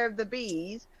took care of the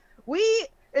bees. We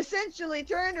essentially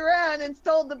turned around and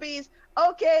told the bees,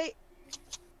 okay,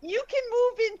 you can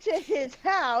move into his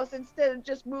house instead of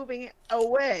just moving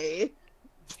away.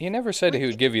 He never said he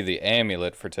would give you the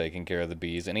amulet for taking care of the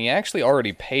bees, and he actually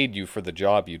already paid you for the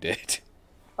job you did.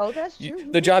 Oh, that's true.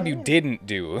 The job you didn't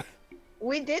do.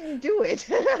 We didn't do it.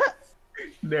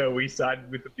 No, we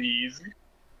sided with the bees.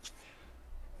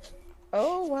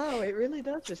 Oh, wow, it really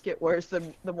does just get worse the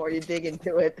more you dig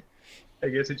into it. I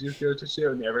guess it just goes to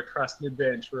show never trust an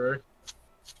adventurer.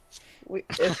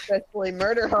 Especially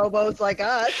murder hobos like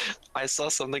us. I saw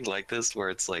something like this where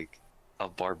it's like a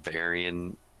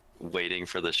barbarian waiting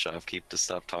for the shopkeep to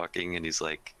stop talking, and he's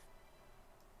like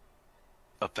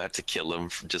about to kill him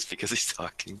just because he's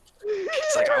talking.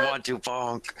 It's like, I want to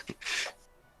bonk.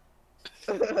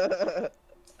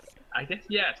 I guess,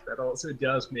 yes, that also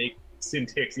does make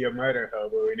Syntaxi a murder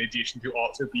hobo, in addition to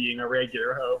also being a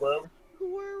regular hobo.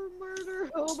 We're murder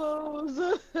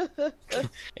hobos.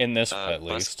 In this, at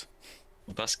least.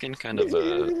 Buskin kind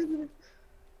of,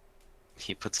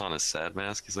 he puts on a sad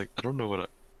mask. He's like, I don't know what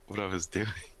I was doing.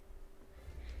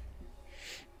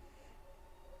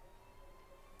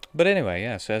 But anyway,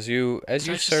 yes, as you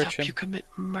search him, you commit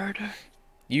murder.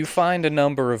 you find a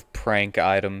number of prank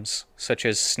items, such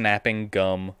as snapping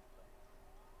gum.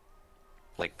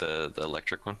 Like the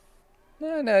electric one?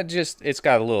 No, just it's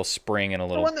got a little spring and a The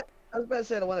little one that, I was about to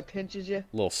say the one that pinches you.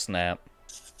 little snap.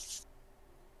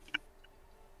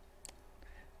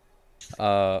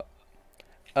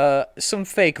 Some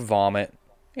fake vomit,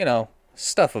 you know,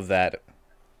 stuff of that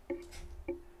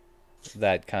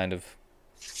kind of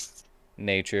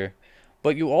nature.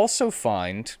 But you also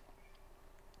find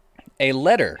a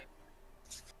letter,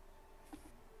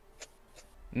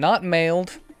 not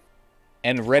mailed,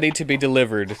 and ready to be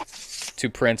delivered to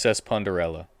Princess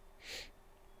Punderella.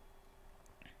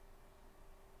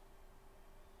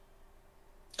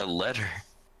 A letter?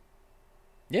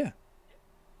 Yeah.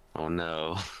 Oh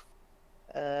no.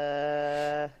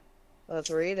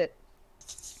 Let's read it.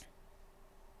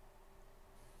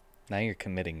 Now you're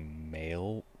committing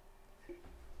mail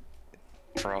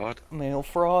Fraud?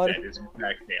 fraud. That is in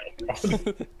fact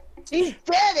nailed. He's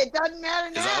dead. It doesn't matter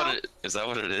Is now. that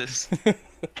what it is?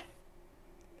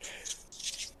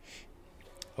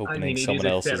 Opening it someone is a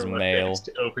else's federal mail. offense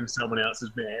to open someone else's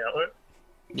mail.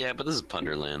 Yeah, but this is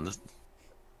Punderland.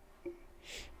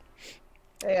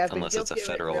 Hey, I've been Unless it's a guilty of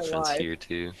it in federal real offense life. here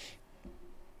too.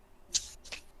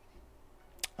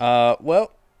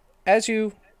 Well, as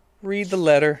you read the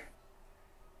letter,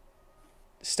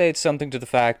 states something to the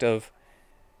fact of,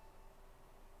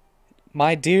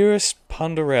 "My dearest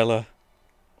Punderella,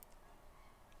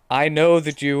 I know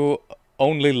that you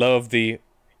only love the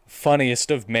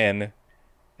funniest of men,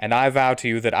 and I vow to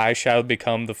you that I shall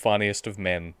become the funniest of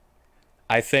men.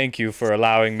 I thank you for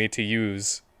allowing me to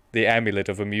use the amulet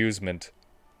of amusement.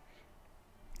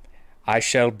 I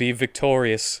shall be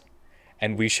victorious,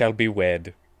 and we shall be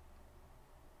wed.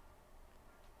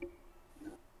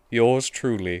 Yours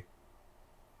truly,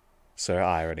 Sir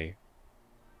Irony."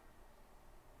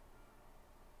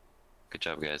 Good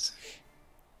job, guys.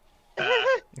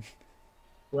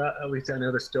 Well, at least I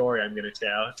know the story I'm going to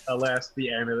tell. Alas, the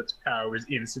amulet's power was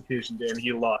insufficient and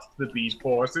he lost the bee's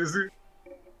forces.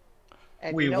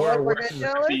 And We you know were what we're working gonna with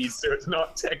tell the her? bees, so it's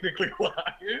not technically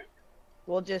lying.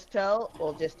 We'll just tell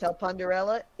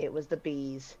Punderella it was the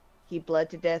bees. He bled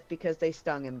to death because they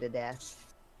stung him to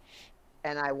death.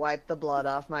 And I wiped the blood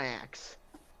off my axe.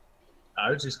 I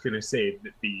was just going to say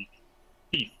that he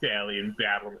fell in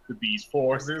battle with the bees'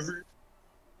 forces.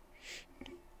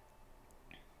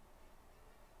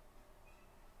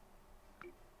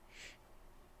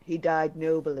 He died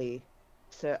nobly,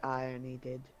 Sir Irony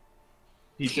did.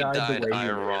 He He died died the way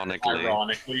ironically. He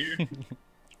ironically.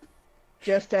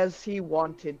 Just as he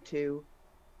wanted to.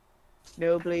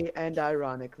 Nobly and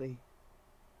ironically.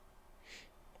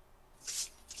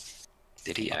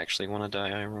 Did he actually want to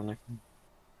die ironically?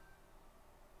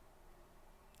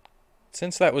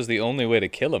 Since that was the only way to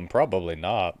kill him, probably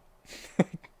not.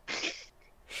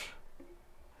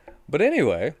 But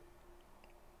anyway,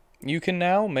 you can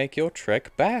now make your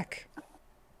trek back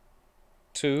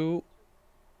to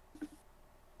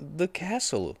the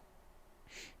castle.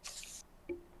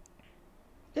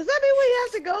 Does that mean we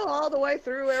have to go all the way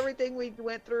through everything we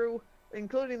went through,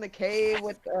 including the cave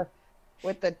with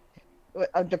the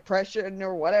depression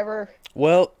or whatever?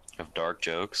 Well, Of dark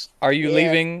jokes? are you Yeah.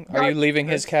 leaving? Are you leaving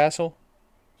his castle?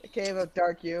 The cave of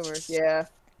dark humor. Yeah.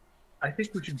 I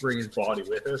think we should bring his body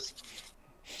with us.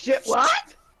 Shit.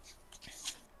 What?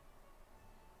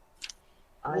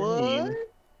 I What? mean,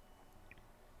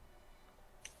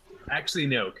 actually,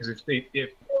 no, because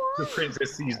if the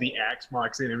princess sees the axe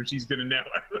marks in him, she's gonna know.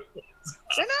 They're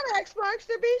not axe marks.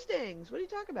 They're bee stings. What are you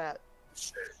talking about?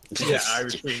 Yeah, I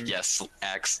was thinking. Yes,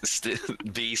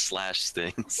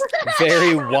 B/stings. Very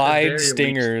very wide least.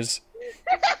 stingers.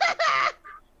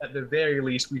 At the very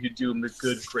least, we could do him the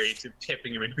good grace of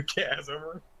tipping him into the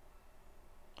chasm.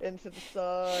 Into the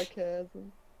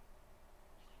sarcasm.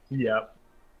 Yep.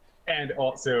 And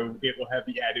also, it will have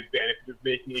the added benefit of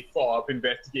making a follow-up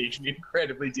investigation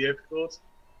incredibly difficult.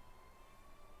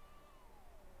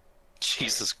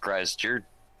 Jesus Christ, you're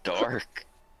dark.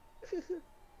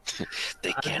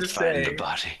 They I'm can't just find the saying.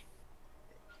 body.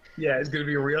 Yeah, it's gonna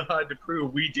be real hard to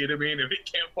prove we did him in if it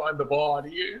can't find the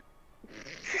body.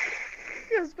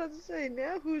 I was about to say,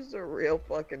 now who's the real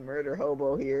fucking murder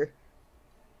hobo here?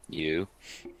 You?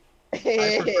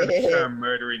 I prefer the term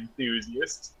murder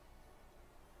enthusiast.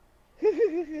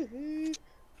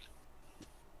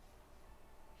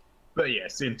 But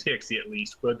yes, in Tixie at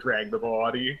least, we'll drag the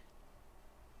body.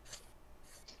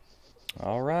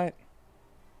 All right.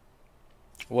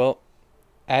 Well,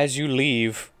 as you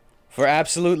leave, for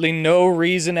absolutely no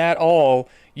reason at all,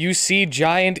 you see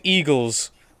giant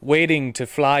eagles waiting to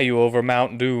fly you over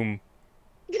Mount Doom.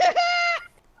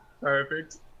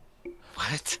 Perfect.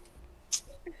 What?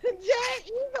 Giant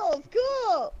eagles,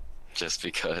 cool. Just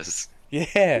because.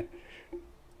 Yeah.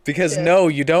 Because Yeah. no,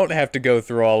 you don't have to go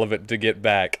through all of it to get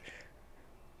back.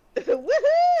 Woohoo!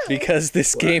 Because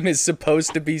this game is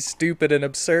supposed to be stupid and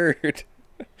absurd.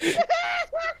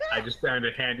 I just found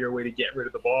a handier way to get rid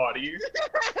of the body.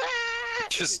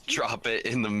 Just drop it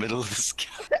in the middle of the sky.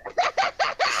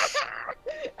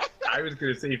 I was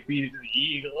gonna say feed it to the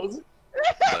eagles.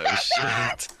 Oh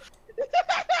shit.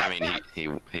 I mean,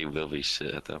 he will be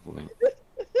shit at that point.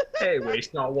 Hey,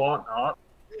 waste not, want not.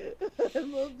 I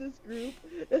love this group.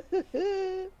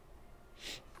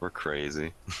 We're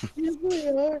crazy. Yes, we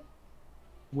are.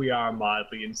 We are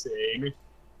mildly insane.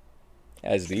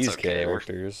 As these okay, we're-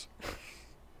 characters.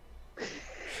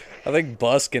 I think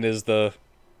Buskin is the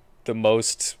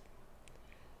most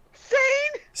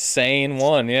Sane? sane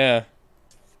one, yeah.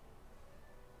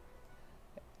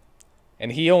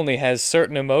 And he only has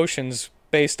certain emotions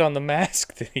based on the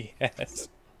mask that he has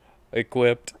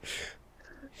equipped.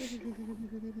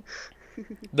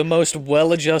 The most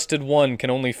well-adjusted one can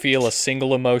only feel a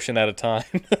single emotion at a time.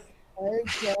 I'm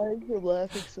trying for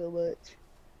laughing so much.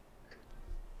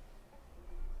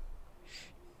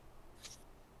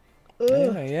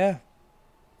 Ugh. Yeah.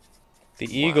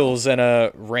 The Eagles and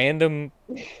a random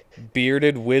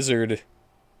bearded wizard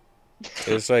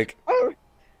is like,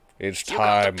 It's You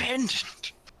got the time.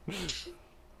 pendant.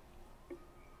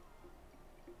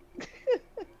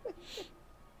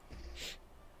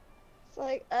 It's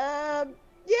like, yeah,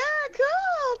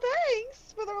 cool,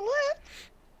 thanks for the lift.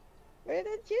 Where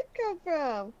did you come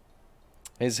from?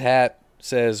 His hat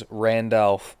says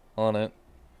Randolph on it.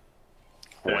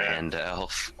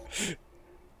 Randolph.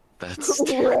 That's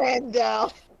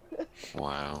Randolph.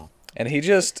 wow. And he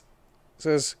just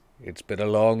says, "It's been a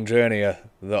long journey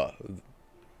that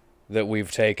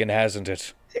we've taken, hasn't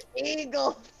it?"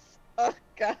 Eagles. Oh,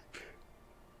 God.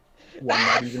 One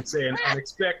might even say an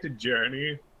unexpected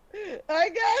journey. I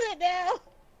got it now.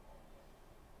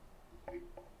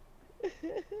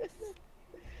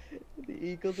 The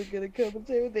Eagles are gonna come and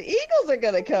save him. The Eagles are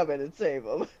gonna come in and save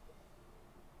him.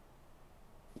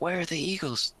 Where are the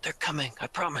eagles? They're coming, I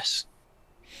promise.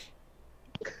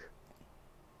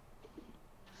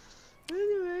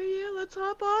 Anyway, yeah, let's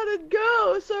hop on and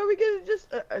go. So are we gonna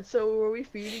just? So were we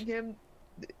feeding him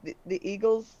the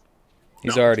Eagles?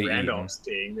 He's No, already Randolph's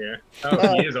staying there.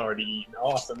 Oh, he is already eaten.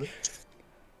 Awesome.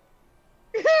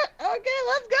 Okay,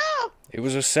 let's go. It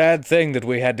was a sad thing that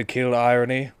we had to kill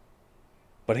Irony,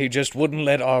 but he just wouldn't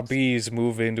let our bees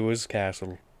move into his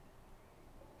castle.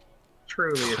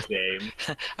 Truly a shame.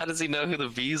 How does he know who the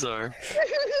bees are?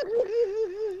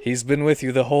 He's been with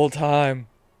you the whole time.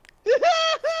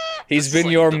 He's been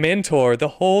your mentor the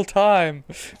whole time.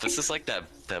 This is like that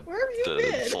Where have you the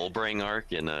been? Fullbring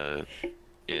arc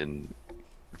in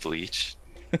Bleach,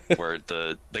 where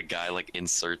the guy like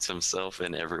inserts himself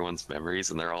in everyone's memories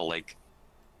and they're all like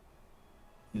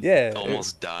Yeah.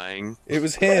 almost dying. It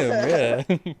was him, yeah.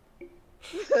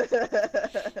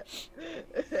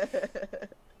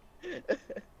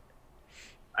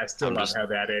 I still I'm love just- how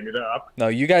that ended up. No,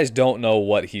 you guys don't know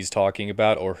what he's talking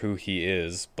about or who he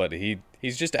is, but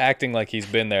he's just acting like he's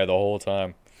been there the whole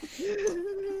time.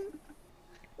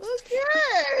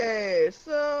 Okay,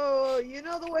 so you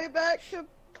know the way back to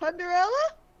Punderella?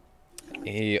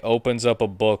 He opens up a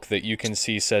book that you can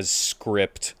see says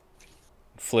script,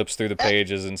 flips through the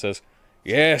pages and says,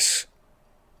 "Yes,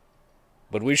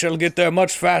 but we shall get there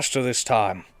much faster this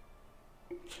time."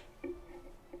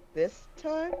 This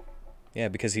time? Yeah,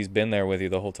 because he's been there with you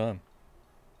the whole time.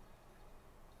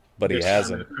 But he This time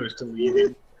hasn't. as opposed to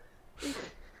leaving.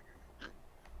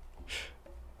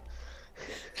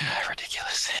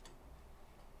 Ridiculous.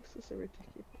 This is so ridiculous.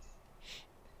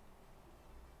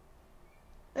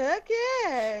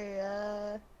 Okay,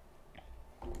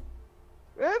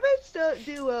 rabbits don't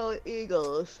do well with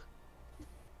eagles.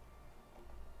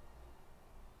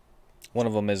 One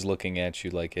of them is looking at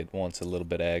you like it wants a little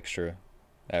bit extra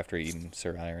after eating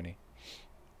Sir Irony.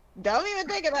 Don't even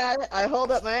think about it. I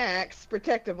hold up my axe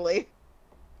protectively.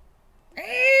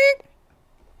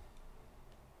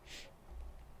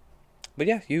 But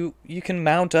yeah, you can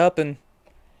mount up and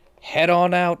head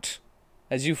on out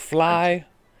as you fly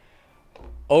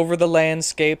over the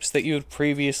landscapes that you had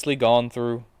previously gone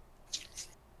through.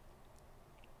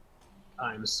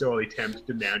 I'm sorely tempted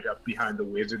to mount up behind the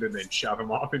wizard and then shove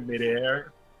him off in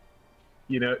midair.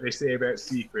 You know what they say about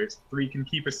secrets. 3 can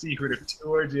keep a secret if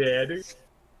 2 are dead.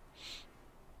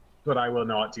 But I will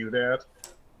not do that.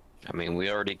 I mean,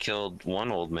 we already killed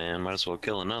one old man, might as well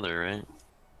kill another, right?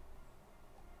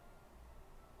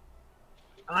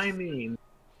 I mean,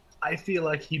 I feel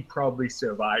like he'd probably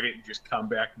survive it and just come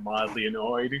back mildly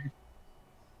annoyed.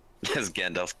 As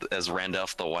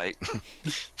Randolph the White.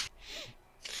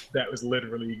 That was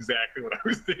literally exactly what I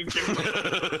was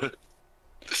thinking.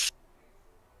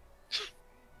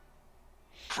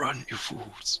 Run, you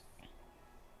fools.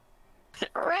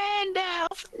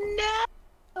 Randolph,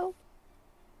 no!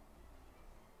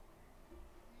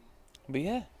 But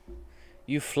yeah,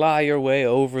 you fly your way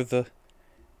over the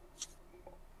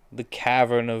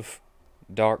cavern of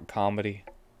dark comedy,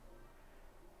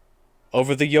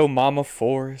 over the Yo Mama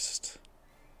forest,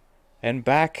 and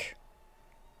back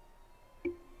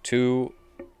to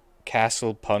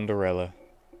Castle Punderella.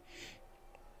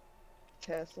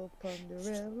 Castle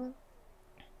Punderella.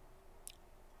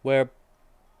 Where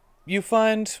you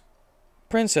find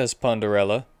Princess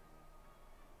Punderella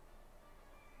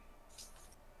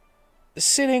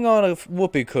sitting on a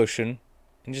whoopee cushion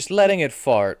and just letting it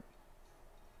fart,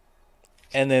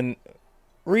 and then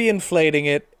reinflating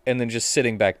it, and then just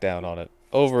sitting back down on it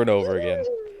over and over again.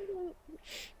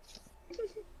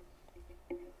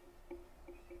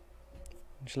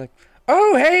 And she's like,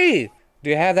 "Oh, hey! Do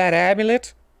you have that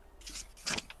amulet?"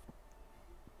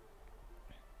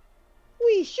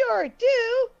 We sure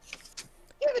do.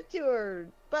 Give it to her,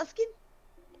 Buskin.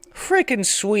 Frickin'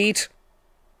 sweet.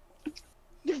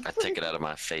 I take it out of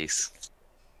my face.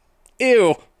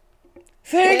 Ew.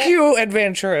 Thank you,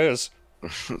 adventurers. I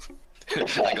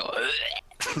go.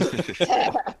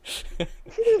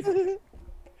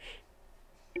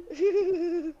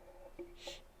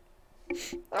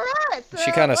 Alright, so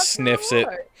She kind of let's sniffs it.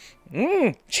 reward.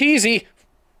 Mmm, cheesy.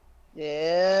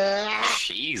 Yeah.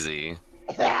 Cheesy.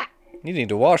 You need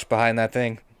to wash behind that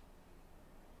thing.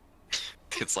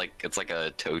 It's like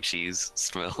a toe cheese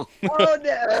smell. Oh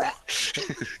no.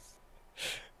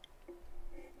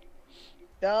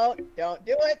 Don't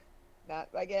do it. Not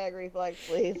my gag reflex,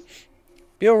 please.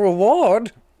 Your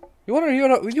reward? You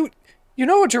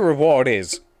know what your reward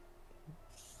is.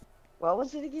 What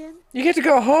was it again? You get to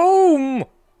go home.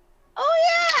 Oh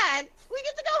yeah, we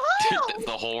get to go home.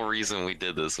 The whole reason we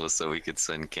did this was so we could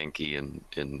send Kenki and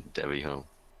Debbie home.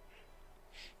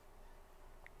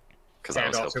 Because I And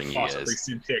was also helping you possibly guys.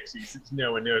 Syntaxi, since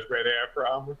no one knows where they're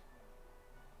from.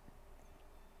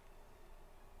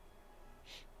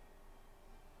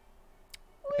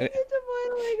 We get to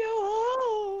finally go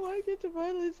home. I get to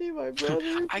finally see my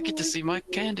brother. I get to see my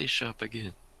candy shop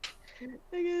again. I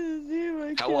get to see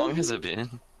my. How long has it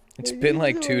been? It's been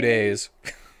like 2 days.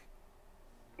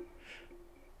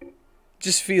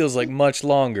 Just feels like much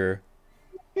longer.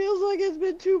 Feels like it's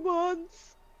been 2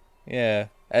 months. Yeah,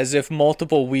 as if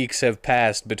multiple weeks have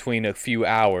passed between a few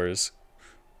hours.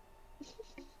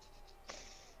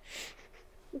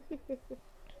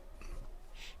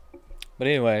 But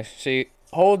anyway, she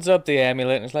holds up the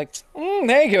amulet and is like,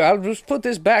 thank you, I'll just put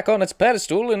this back on its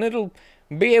pedestal and it'll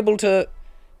be able to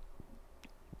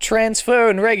transfer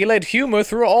and regulate humor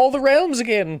through all the realms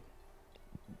again.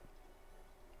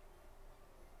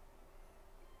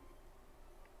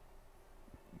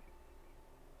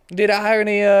 Did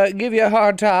Irony give you a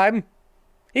hard time?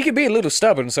 He can be a little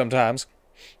stubborn sometimes.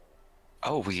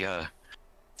 Oh, we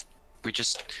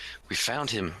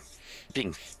found him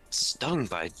being stung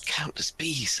by countless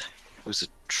bees. It was a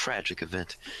tragic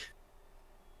event.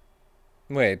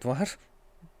 Wait, what?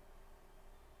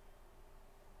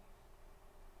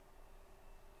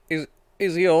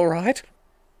 Is he alright?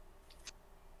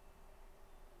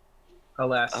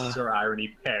 Alas, Sir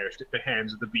Irony perished at the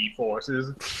hands of the bee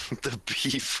forces. The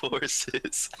bee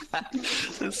forces.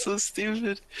 That's so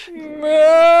stupid.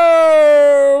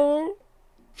 No!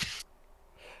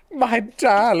 My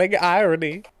darling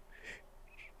Irony.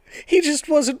 He just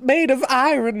wasn't made of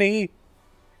irony.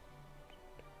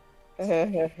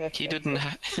 He didn't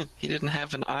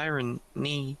have an iron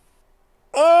knee.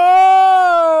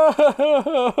 Oh,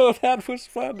 that was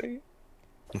funny.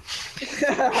 I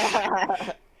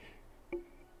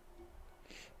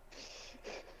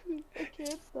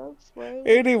can't stop smiling.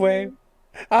 Anyway,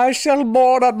 I shall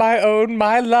mourn on my own,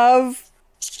 my love,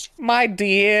 my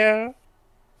dear.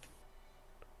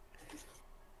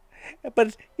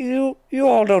 But you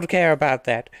all don't care about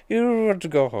that. You want to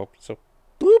go home, so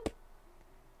boop.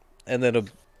 And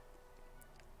then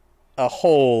a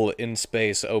hole in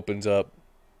space opens up.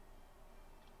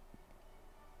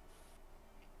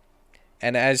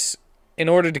 And in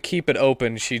order to keep it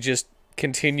open, she just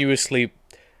continuously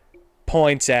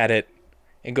points at it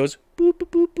and goes boop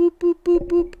boop boop boop boop boop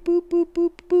boop boop boop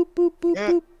boop boop boop boop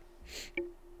boop.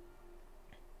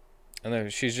 And then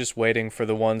she's just waiting for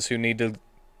the ones who need to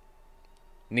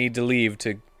leave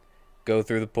to go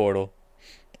through the portal.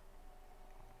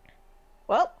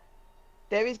 Well,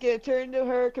 Debbie's gonna turn to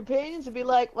her companions and be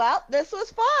like, "Well, this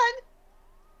was fun.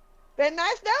 Been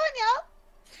nice knowing y'all."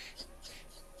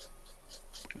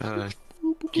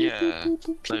 Yeah,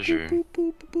 pleasure.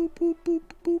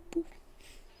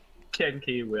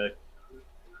 Kenki will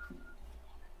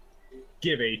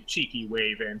give a cheeky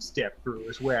wave and step through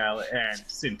as well, and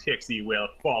Syntaxi will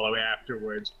follow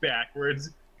afterwards,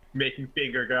 backwards, making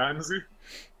finger guns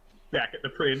back at the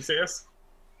princess.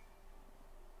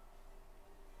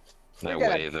 I We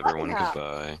got a wave everyone bunny hop.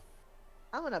 goodbye.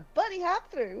 I'm gonna bunny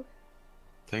hop through.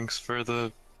 Thanks for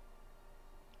the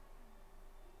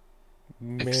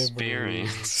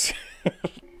experience.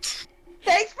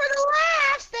 Thanks for the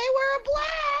laughs. They were a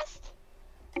blast.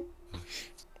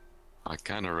 I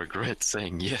kind of regret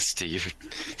saying yes to your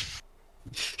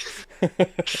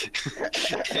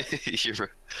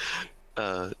your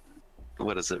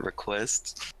what is it,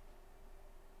 request?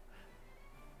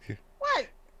 What?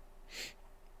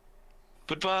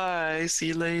 Goodbye, see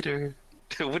you later.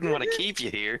 I wouldn't want to keep you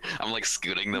here. I'm like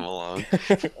scooting them along.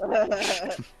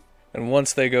 And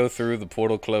once they go through, the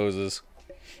portal closes.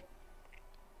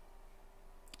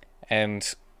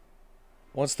 And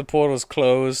once the portal's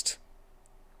closed,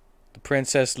 the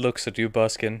princess looks at you,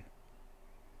 Buskin,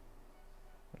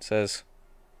 and says,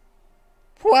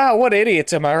 "Wow, what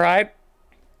idiots, am I right?"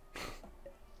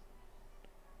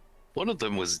 One of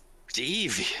them was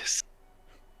devious.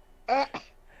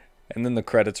 And then the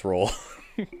credits roll.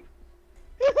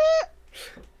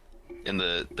 And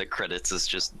the credits is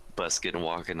just Buskin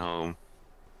walking home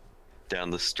down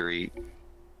the street.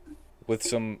 with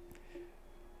some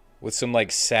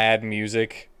like sad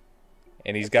music,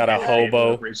 and he's got a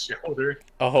hobo Over his shoulder.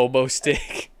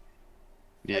 stick.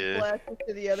 And Yeah. flashes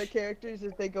to the other characters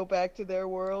as they go back to their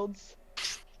worlds.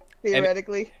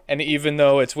 Theoretically. And even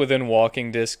though it's within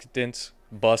walking distance,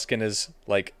 Buskin is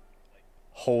like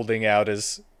holding out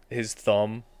his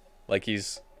thumb, like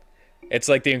it's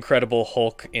like the Incredible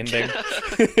Hulk ending.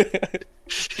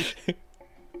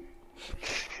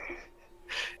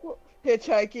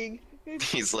 Hitchhiking.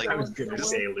 He's like I was gonna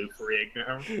say Lou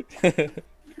Ferrigno.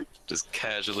 just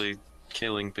casually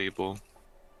killing people.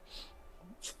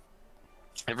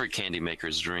 Every candy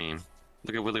maker's dream.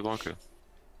 Look at Willy Wonka.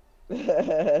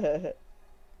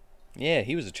 Yeah,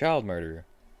 he was a child murderer.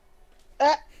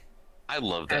 I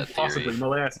love that And possibly theory.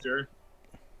 molester.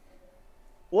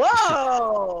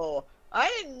 Whoa! I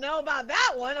didn't know about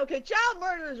that one. Okay, child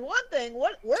murder is one thing.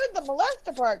 Where did the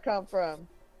molester part come from?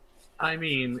 I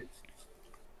mean,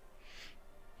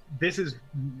 this is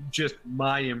just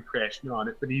my impression on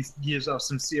it, but he gives off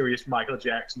some serious Michael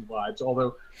Jackson vibes.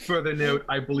 Although, further note,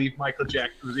 I believe Michael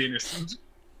Jackson was innocent.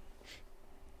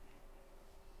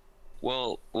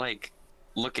 Well, like,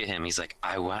 look at him. He's like,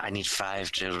 I need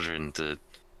 5 children to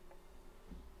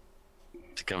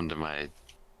come to my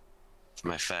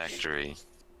factory.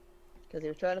 Because he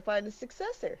was trying to find a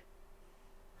successor.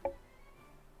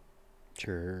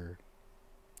 Sure.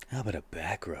 How about a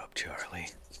back rub, Charlie?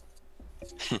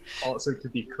 Also, to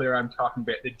be clear, I'm talking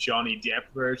about the Johnny Depp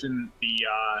version. The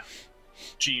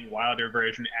Gene Wilder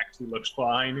version actually looks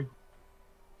fine.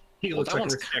 He Well, looks that like a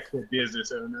one's- respectable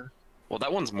business owner. Well,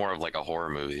 that one's more of like a horror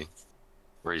movie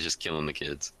where he's just killing the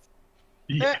kids.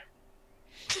 Yeah.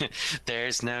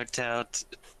 There's no doubt.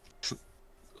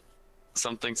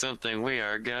 Something, we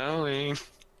are going.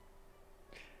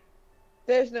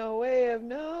 There's no way of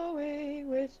knowing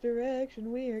which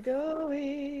direction we are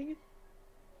going.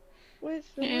 Which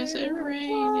Is it direction we're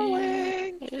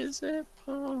raining? going. Is it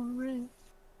pouring?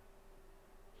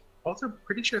 Also,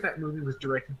 pretty sure that movie was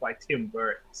directed by Tim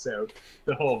Burton, so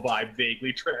the whole vibe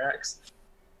vaguely tracks.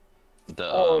 The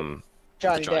Oh,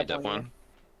 Johnny Johnny Depp Depp one, one.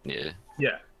 Yeah.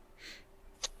 Yeah.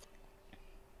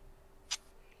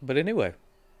 But anyway,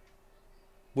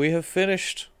 we have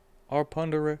finished our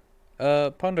Punderland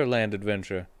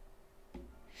adventure.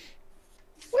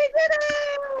 We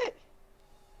did it!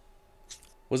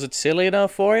 Was it silly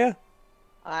enough for you?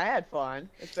 I had fun,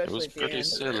 It especially was at the pretty end.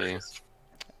 silly.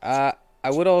 I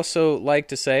would also like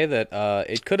to say that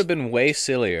it could have been way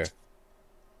sillier.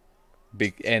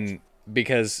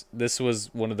 Because this was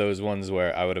one of those ones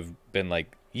where I would have been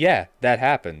like, yeah, that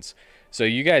happens. So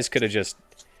you guys could have just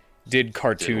did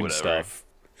cartoon whatever. stuff.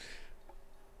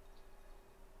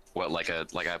 What, like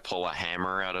I pull a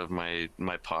hammer out of my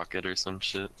pocket or some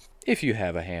shit? If you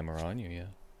have a hammer on you, yeah.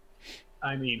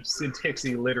 I mean,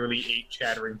 Syntaxi literally ate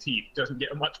chattering teeth. Doesn't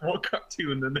get much more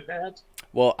cartoon than that.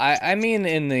 Well, I mean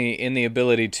in the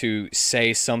ability to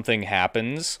say something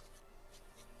happens,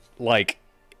 like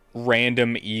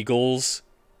random eagles,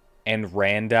 and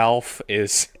Randolph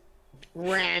is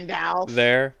Randolph.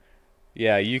 there.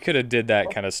 Yeah, you could have did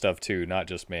that kind of stuff too, not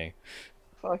just me.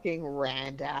 Fucking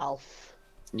Randolph.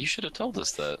 You should have told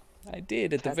us that. I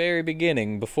did at the very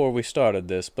beginning before we started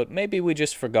this, but maybe we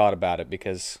just forgot about it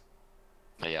because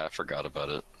Yeah, I forgot about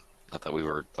it. I thought we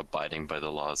were abiding by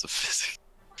the laws of physics.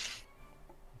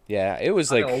 yeah, it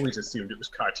was I like always assumed it was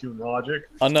cartoon logic.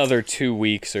 another 2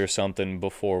 weeks or something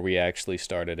before we actually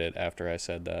started it after I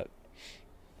said that.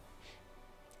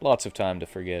 Lots of time to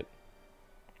forget.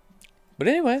 But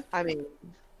anyway, I mean,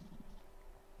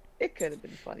 it could have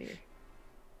been funnier.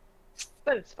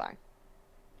 But it's fine.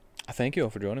 I thank you all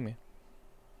for joining me.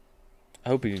 I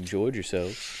hope you enjoyed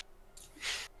yourselves.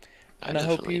 And I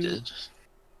hope definitely you- did.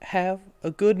 Have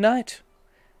a good night.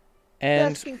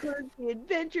 And This concludes the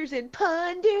adventures in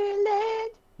Punderland.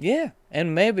 yeah,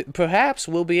 and perhaps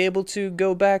we'll be able to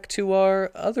go back to our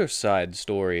other side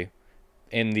story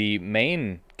in the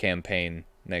main campaign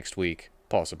next week,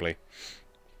 possibly.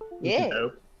 Yeah.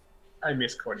 No. I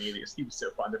miss Cornelius. He was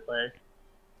so fun to play.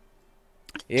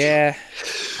 Yeah,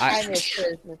 I miss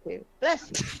Charisma too.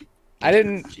 Bless you. I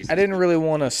didn't really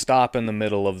want to stop in the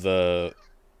middle of the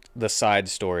side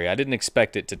story. I didn't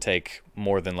expect it to take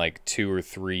more than like 2 or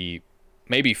 3,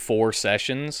 maybe 4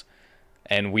 sessions,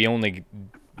 and we only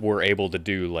were able to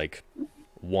do like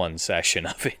 1 session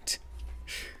of it.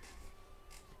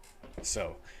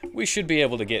 So, we should be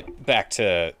able to get back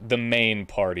to the main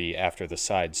party after the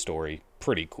side story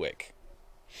pretty quick.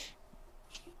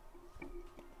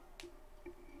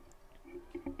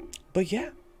 But yeah,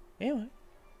 anyway.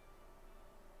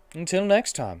 Until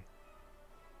next time.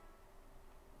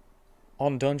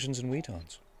 On Dungeons and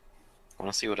WheatTons.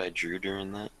 Want to see what I drew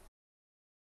during that?